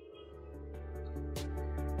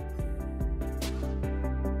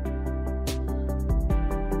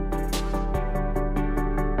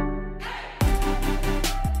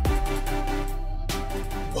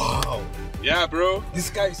 Wow. Yeah, bro. This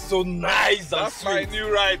guy is so nice. That's my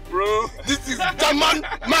new ride, bro. This is German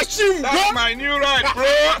machine, bro. That's my new ride, bro.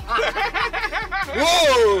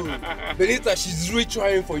 Whoa. Benita, she's really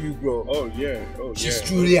trying for you, bro. Oh, yeah. She's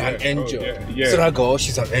truly an angel. Yeah. So that girl,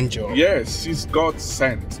 she's an angel. Yes, she's God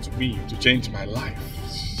sent to me to change my life.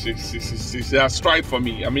 She has tried for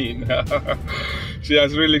me. I mean, she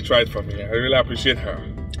has really tried for me. I really appreciate her.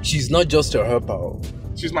 She's not just your helper.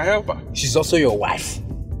 She's my helper. She's also your wife.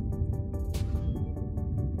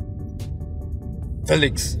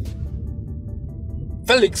 Felix.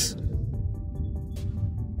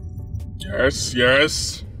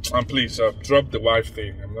 Yes. And please, drop the wife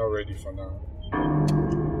thing. I'm not ready for now.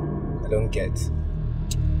 I don't get.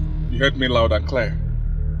 You heard me loud and clear.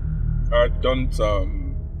 I don't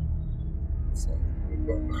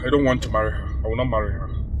want to marry her. I will not marry her.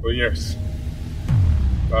 But yes,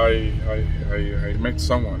 I met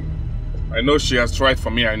someone. I know she has tried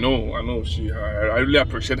for me. I know I really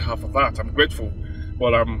appreciate her for that. I'm grateful.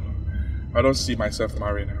 But I don't see myself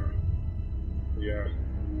marrying her. Yeah.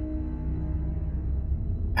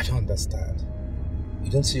 I don't understand. You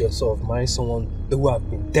don't see yourself marrying someone who have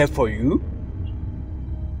been there for you?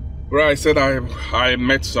 Bro, I said I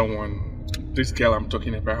met someone. This girl I'm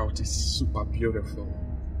talking about is super beautiful,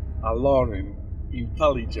 alluring,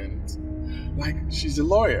 intelligent. Like, she's a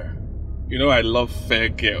lawyer. You know, I love fair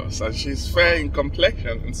girls, and she's fair in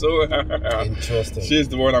complexion. And so, interesting. She's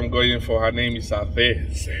the one I'm going for. Her name is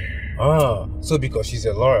Adez. Ah, so because she's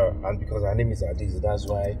a lawyer and because her name is Adez, that's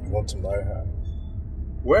why you want to marry her?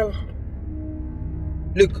 Well,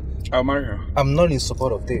 look, I'll marry her. I'm not in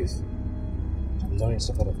support of this.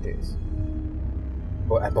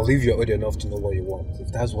 But I believe you're old enough to know what you want.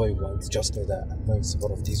 If that's what you want, just know that I'm not in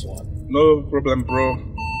support of this one. No problem, bro.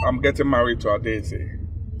 I'm getting married to Adez.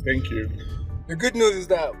 Thank you. The good news is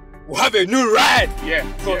that we have a new ride. Yeah.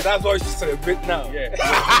 So that's why we should celebrate now. Yeah.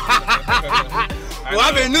 We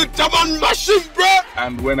have a new German machine, bro.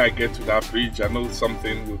 And when I get to that bridge, I know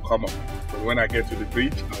something will come up. But when I get to the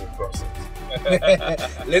bridge, I will cross it.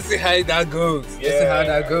 Let's see how that goes. Yeah.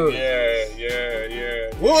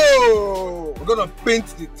 Whoa! We're gonna paint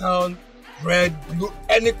the town red, blue,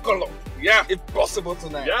 any color. Yeah. If possible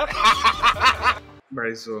tonight. Yeah.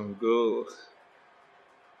 My son, go.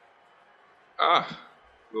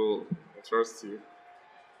 Go. I trust you.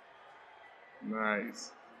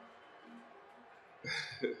 Nice.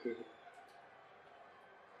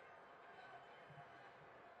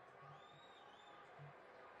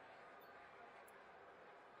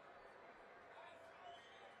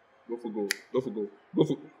 Go for goal. Go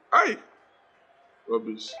for. Aye!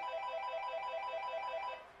 Rubbish.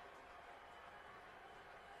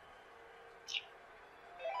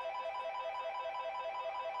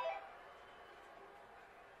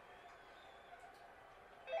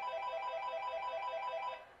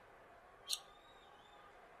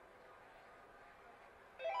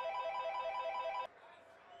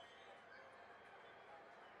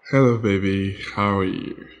 Hello, baby. How are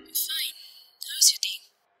you? Fine. How's your day?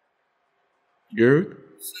 Good?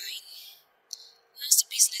 Fine. How's the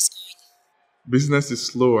business going? Business is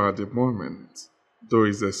slow at the moment, though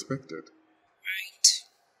it's expected. Right.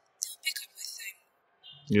 They'll pick up with time.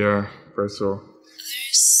 Yeah, that's so.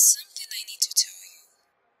 There's something I need to tell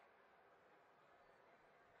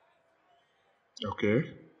Okay.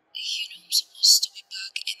 I'm supposed to be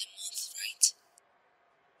back in a month, right?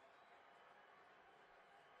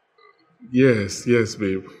 Yes,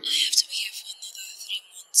 babe. I have to be here for another 3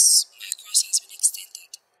 months. My course has been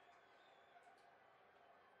extended.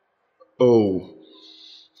 Oh,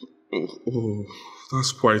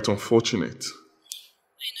 that's quite unfortunate.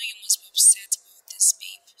 I know you must be upset about this,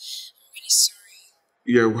 babe. I'm really sorry.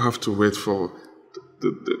 Yeah, we'll have to wait for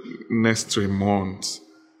the next 3 months.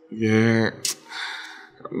 Yeah.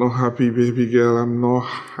 I'm not happy, baby girl. I'm not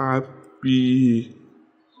happy.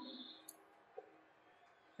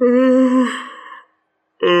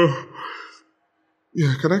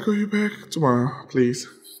 Yeah, can I call you back tomorrow, please?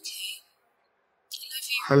 Okay.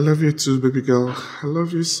 I love you. I love you too, baby girl. I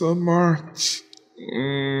love you so much.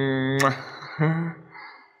 Mwah.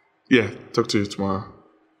 Yeah, talk to you tomorrow.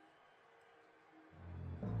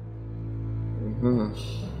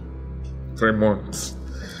 3 months.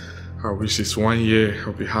 I wish it's 1 year.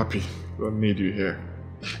 I'll be happy. Don't need you here.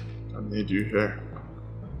 I need you here.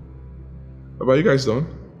 How about you guys done?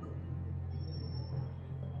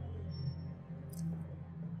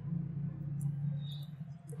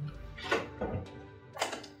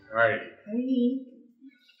 Hi. Hey.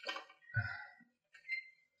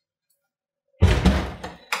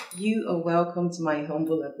 You are welcome to my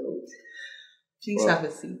humble abode. Please have a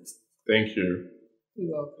seat. Thank you.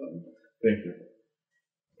 You're welcome. Thank you.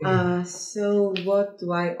 So what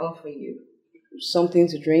do I offer you? Something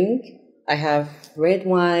to drink? I have red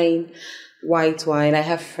wine, white wine, I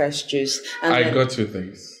have fresh juice. And I got 2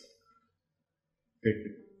 things. Thank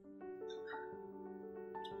you.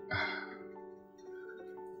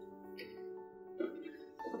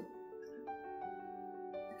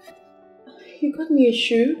 You got me a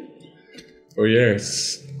shoe? Oh,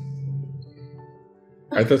 yes.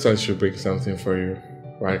 I thought I should bring something for you.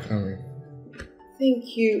 Why can't we?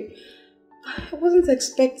 Thank you. I wasn't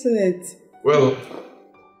expecting it. Well,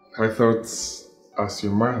 I thought as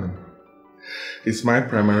your man, it's my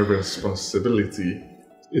primary responsibility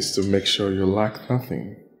is to make sure you lack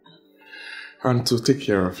nothing and to take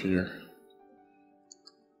care of you.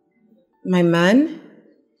 My man?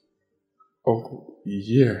 Oh,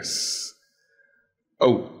 yes.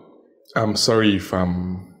 Oh, I'm sorry if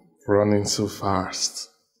I'm running so fast.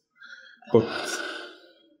 But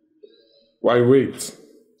why wait?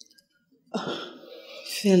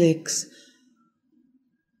 Felix,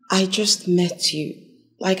 I just met you.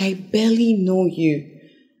 Like I barely know you.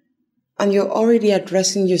 And you're already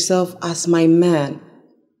addressing yourself as my man.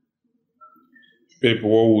 Babe,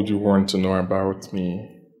 what would you want to know about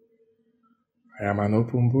me? I am an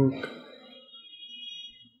open book.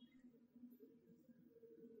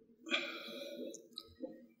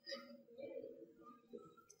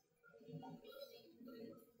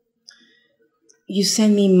 You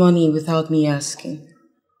send me money without me asking.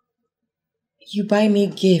 You buy me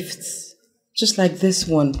gifts, just like this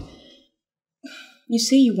one. You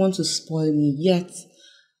say you want to spoil me, yet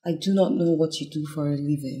I do not know what you do for a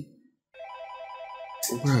living.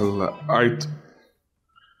 Well,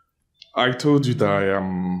 I told you that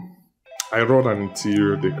I run an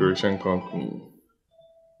interior decoration company.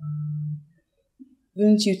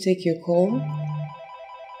 Wouldn't you take your call?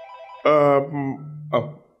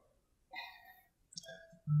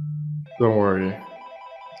 Don't worry.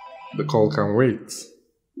 The call can wait.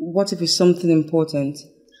 What if it's something important?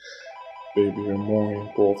 Baby, you're more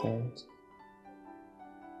important.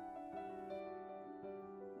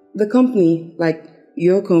 The company, like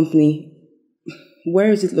your company,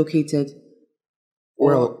 where is it located?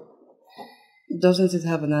 Well, doesn't it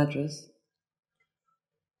have an address?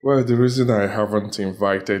 Well, the reason I haven't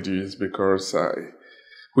invited you is because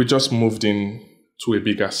we just moved in to a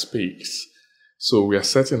bigger space. So we are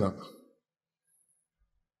setting up.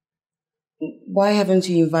 Why haven't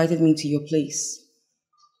you invited me to your place?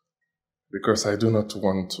 Because I do not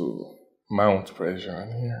want to mount pressure on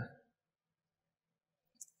here.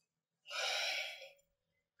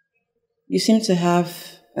 You seem to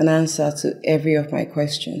have an answer to every of my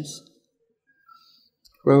questions.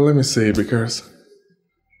 Well, let me say, because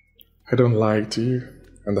I don't lie to you,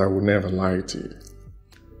 and I will never lie to you.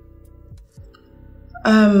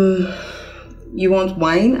 You want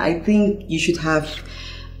wine? I think you should have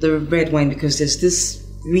the red wine because there's this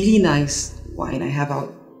really nice wine I have.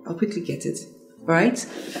 I'll quickly get it. All right?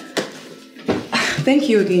 Thank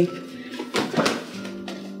you again.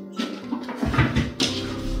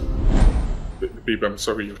 Babe, I'm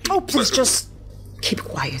sorry. Okay? Oh, please just keep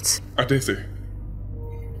quiet. Adese,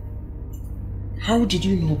 how did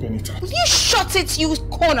you know Benita? Will you shut it, you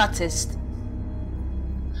con artist?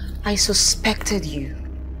 I suspected you.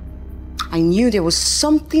 I knew there was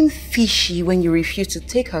something fishy when you refused to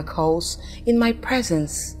take her calls in my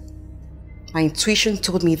presence. My intuition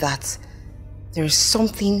told me that there is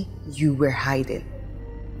something you were hiding.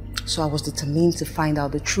 So I was determined to find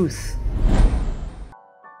out the truth.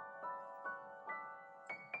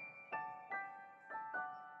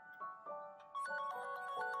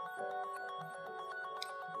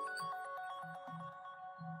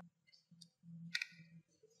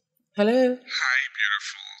 Hello? Hi,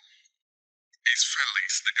 beautiful. It's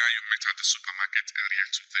Felix, the guy you met at the supermarket earlier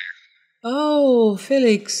today. Oh,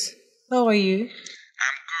 Felix. How are you?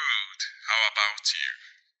 I'm good. How about you?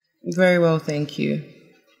 Very well, thank you.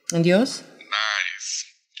 And yours? Nice.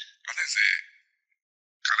 Adeze,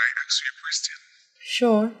 can I ask you a question?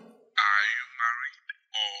 Sure. Are you married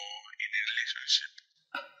or in a relationship?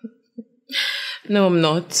 No, I'm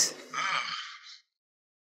not. Oh,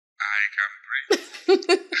 I can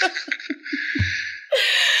breathe.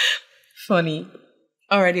 Funny.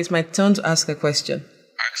 Alright, it's my turn to ask a question.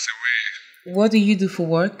 Ask away. What do you do for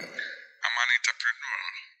work? I'm an entrepreneur.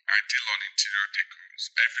 I deal on interior decors,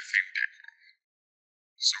 everything decor.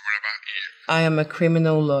 So what about you? I am a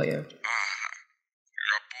criminal lawyer. You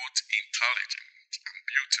are both intelligent and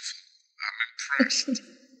beautiful. I'm impressed.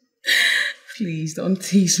 Please don't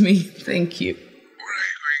tease me. Thank you. What are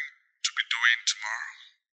you going to be doing tomorrow?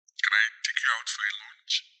 Can I take you out for a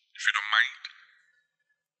lunch, if you don't mind?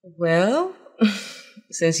 Well,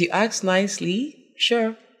 since you asked nicely, sure.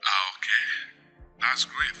 Okay. That's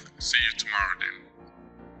great. See you tomorrow then.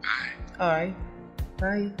 Bye. Alright.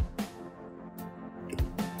 Bye.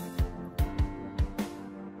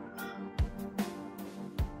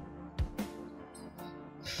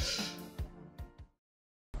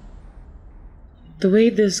 The way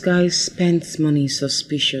this guy spends money is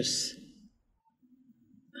suspicious.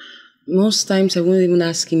 Most times I won't even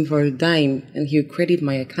ask him for a dime and he'll credit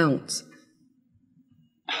my account.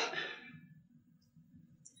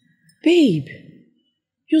 Babe,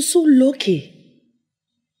 you're so lucky.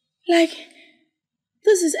 Like,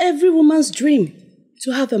 this is every woman's dream,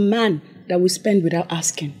 to have a man that will spend without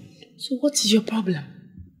asking. So what is your problem?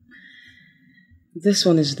 This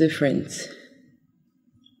one is different.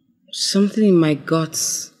 Something in my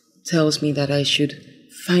guts tells me that I should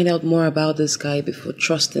find out more about this guy before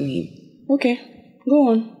trusting him. Okay, go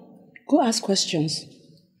on. Go ask questions.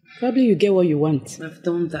 Probably you get what you want. I've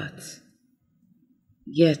done that.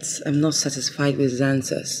 Yet, I'm not satisfied with his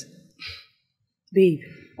answers. Babe,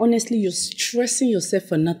 honestly, you're stressing yourself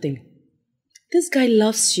for nothing. This guy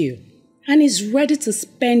loves you and is ready to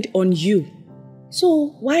spend on you.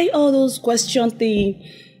 So, why all those question things?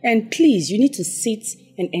 And please, you need to sit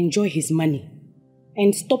and enjoy his money.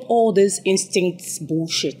 And stop all this instincts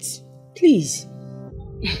bullshit. Please.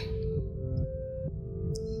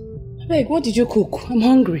 Beg, what did you cook? I'm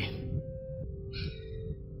hungry.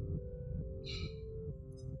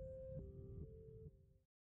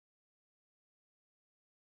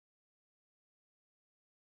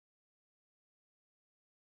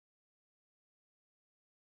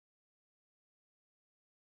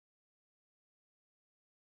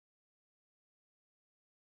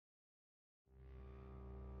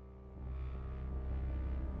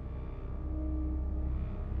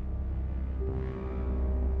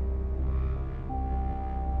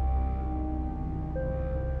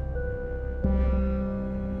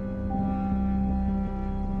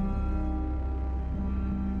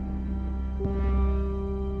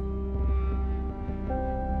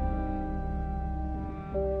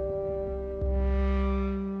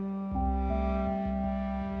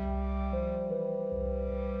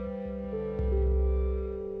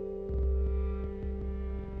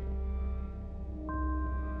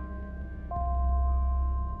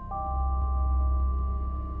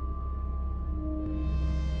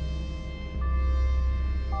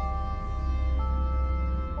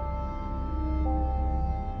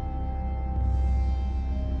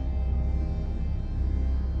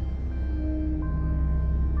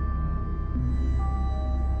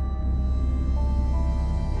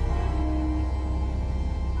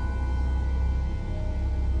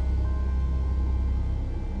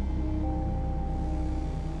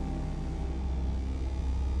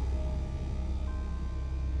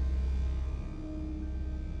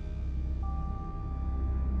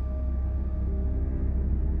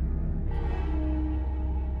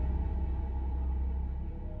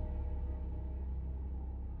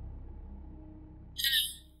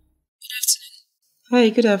 Hi,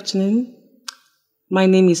 good afternoon. My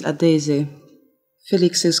name is Adeze,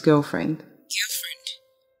 Felix's girlfriend. Girlfriend?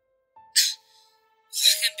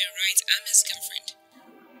 That can be right, I'm his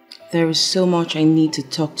girlfriend. There is so much I need to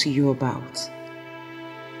talk to you about.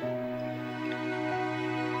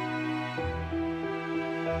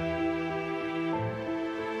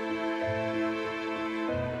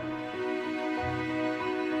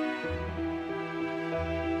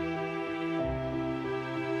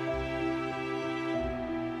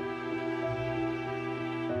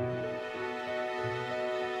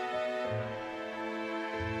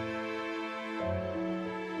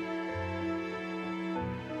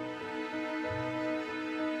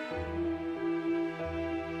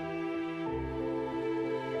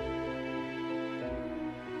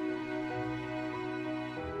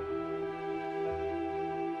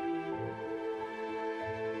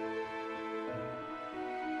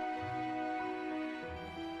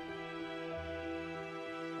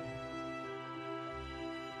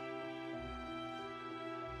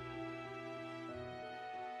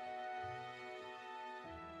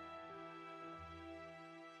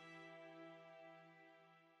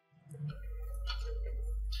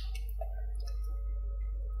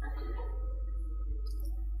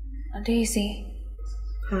 Daisy.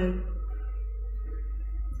 Hi.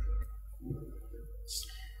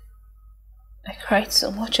 I cried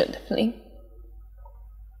so much on the plane.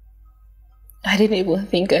 I didn't even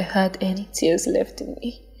think I had any tears left in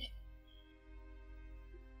me.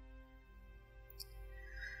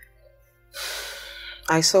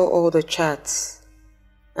 I saw all the chats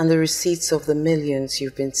and the receipts of the millions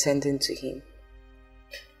you've been sending to him.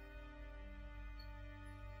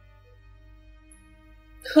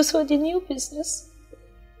 It was for the new business.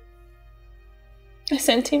 I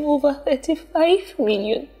sent him over 35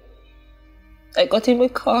 million. I got him a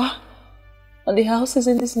car, and the house is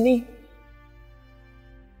in his name.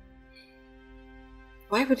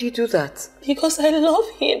 Why would you do that? Because I love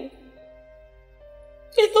him.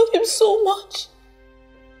 I love him so much.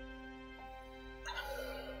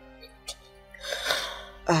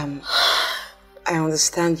 I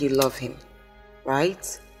understand you love him,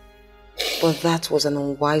 right? But that was an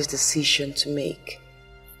unwise decision to make.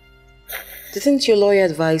 Didn't your lawyer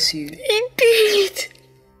advise you? He did.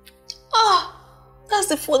 That's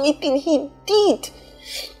the funny thing, he did.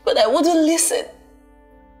 But I wouldn't listen.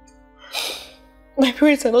 My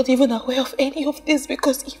parents are not even aware of any of this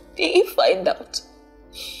because if they find out,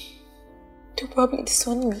 they'll probably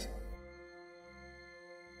disown me.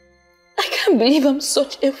 I can't believe I'm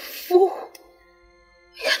such a fool.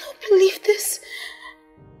 I cannot believe this.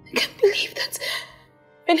 I can't believe that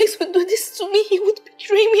Felix would do this to me. He would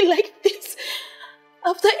betray me like this.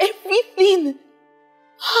 After everything.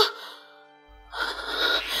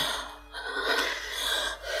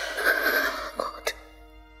 God.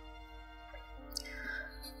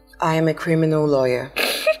 I am a criminal lawyer.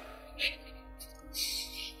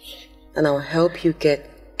 And I'll help you get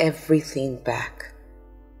everything back.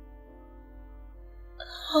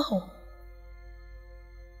 How?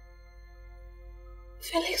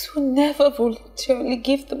 Felix will never voluntarily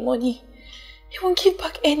give the money. He won't give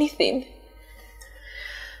back anything.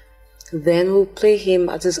 Then we'll play him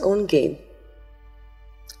at his own game.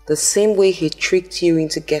 The same way he tricked you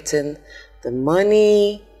into getting the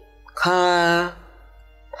money, car,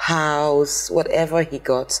 house, whatever he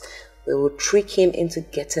got, we will trick him into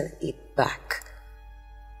getting it back.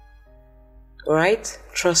 Alright?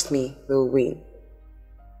 Trust me, we'll win.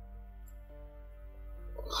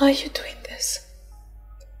 Why are you doing this?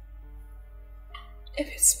 If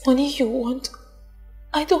it's money you want,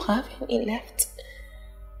 I don't have any left.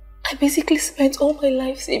 I basically spent all my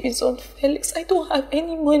life savings on Felix. I don't have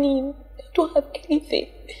any money. I don't have anything.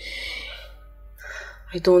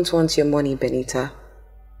 I don't want your money, Benita.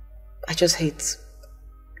 I just hate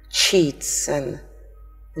cheats and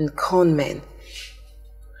con men.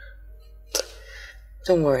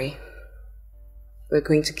 Don't worry. We're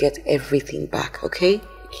going to get everything back, okay?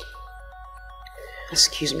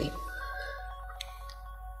 Excuse me.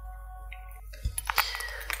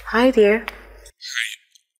 Hi, dear. Hi.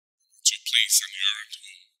 To place and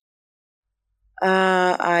you're at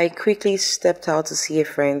home. I quickly stepped out to see a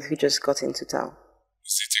friend who just got into town.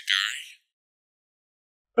 Is it a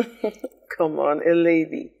guy? Come on, a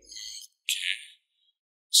lady. Okay.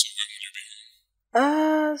 So when will you be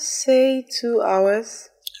home? Say 2 hours.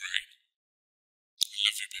 Alright. I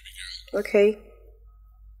love you, baby girl. Okay.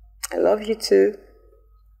 I love you too.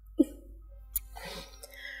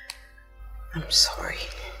 I'm sorry.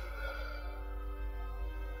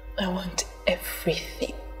 I want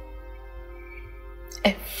everything.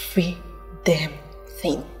 Every damn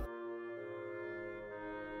thing.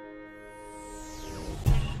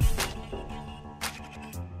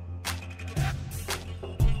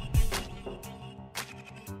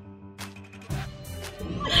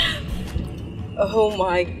 Oh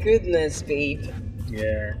my goodness, babe.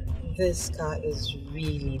 Yeah. This car is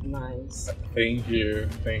really nice. Thank you.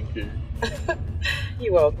 Thank you.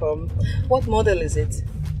 You're welcome. What model is it?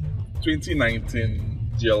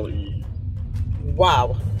 2019 GLE.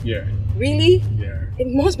 Wow. Yeah. Really? Yeah. It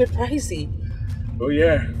must be pricey. Oh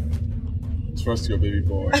yeah. Trust your baby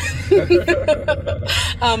boy.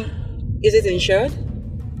 Is it insured?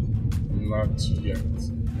 Not yet.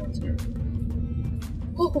 Not yet.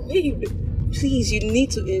 Oh, babe. Please, you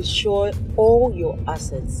need to insure all your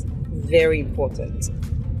assets. Very important.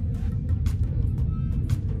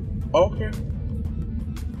 Okay.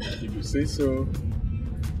 If you say so,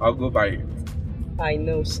 I'll go buy it. I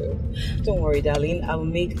know so. Don't worry, darling. I'll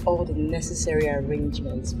make all the necessary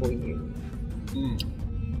arrangements for you.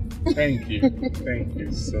 Thank you. Thank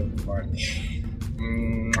you so much.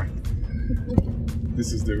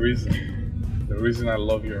 This is the reason. The reason I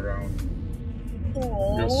love you around.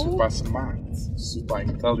 Aww. You're super smart, super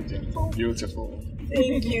intelligent, beautiful.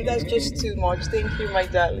 Thank you. That's just too much. Thank you, my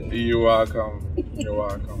darling. You're welcome. You're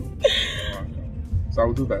welcome. You're welcome. So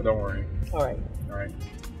I'll do that, don't worry. Alright. Alright.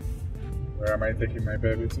 Where am I taking my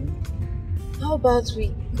baby to? How about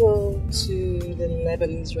we go to the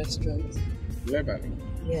Lebanese restaurant? Lebanon?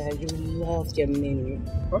 Yeah, you love their menu.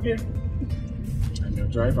 Okay. I'm your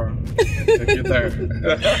driver. Take you there.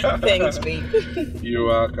 Thanks, babe. You're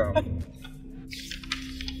welcome.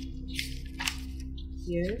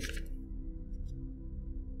 Yes?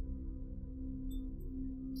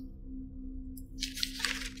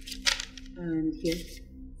 And here.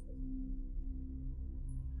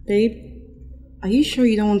 Babe, are you sure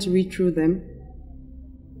you don't want to read through them?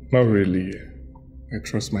 Not really. I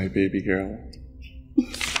trust my baby girl.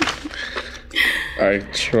 I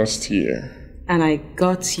trust you. And I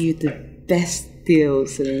got you the best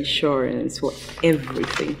deals in insurance for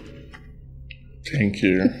everything. Thank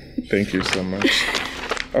you. Thank you so much.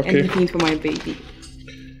 Okay. Anything for my baby.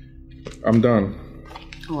 I'm done.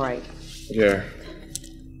 Alright. Yeah.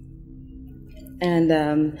 And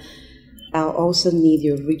I'll also need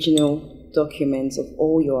the original documents of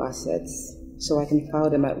all your assets so I can file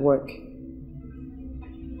them at work.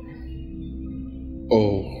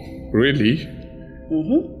 Oh, really?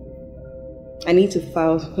 I need to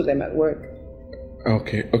file them at work.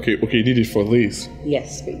 Okay. You need it for this?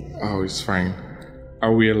 Yes, babe. Oh, it's fine. I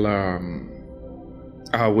will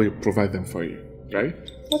provide them for you, right?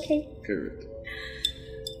 Okay. Good.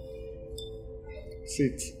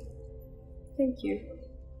 Sit. Thank you.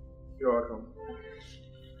 You're welcome.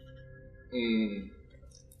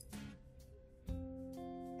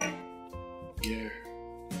 Yeah.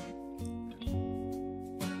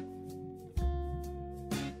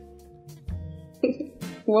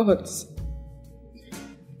 What?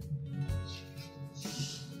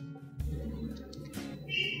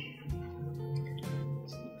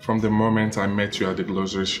 From the moment I met you at the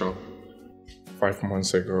grocery shop 5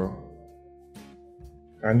 months ago,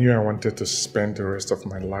 I knew I wanted to spend the rest of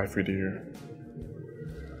my life with you.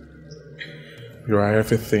 You are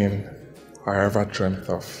everything I ever dreamt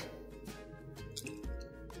of.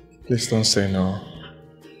 Please don't say no.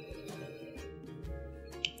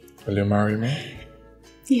 Will you marry me?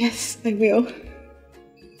 Yes, I will.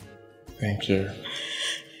 Thank you.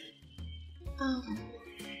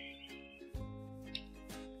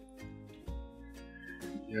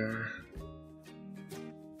 Yeah.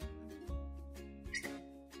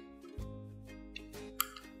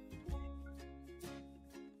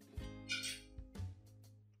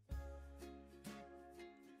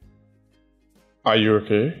 Are you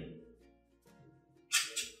okay?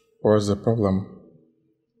 What's the problem?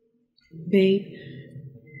 Babe,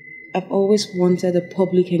 I've always wanted a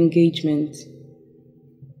public engagement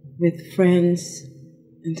with friends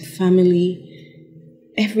and family,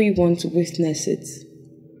 everyone to witness it.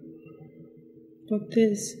 But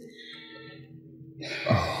this...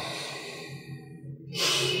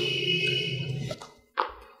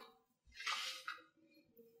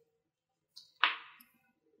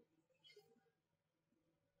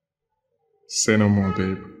 Say no more,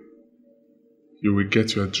 babe. You will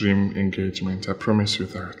get your dream engagement. I promise you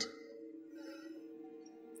that.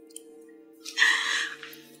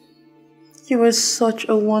 You are such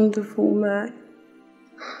a wonderful man.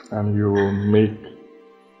 And you will make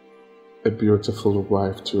a beautiful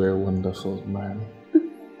wife to a wonderful man.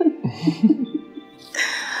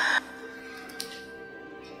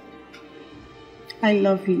 I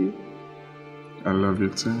love you. I love you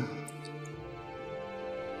too.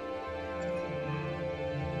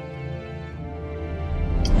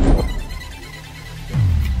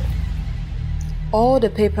 All the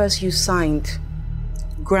papers you signed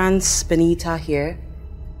grants Benita here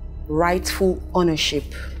rightful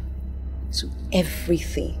ownership to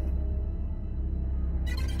everything.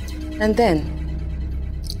 And then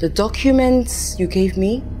the documents you gave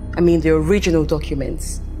me, the original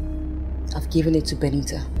documents, I've given it to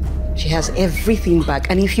Benita. She has everything back.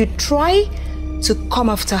 And if you try to come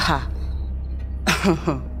after her,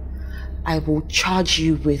 I will charge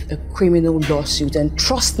you with a criminal lawsuit, and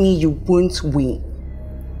trust me, you won't win.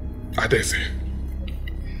 Adese,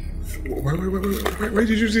 why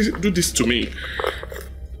did you do this to me?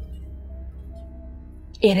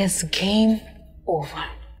 It is game over.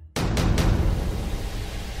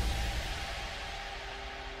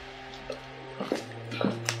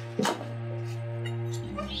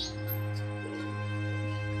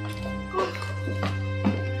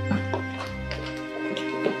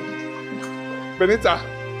 Benita,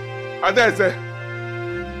 Adese.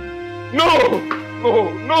 No!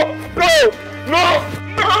 No! No! No! No!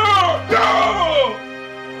 No! No!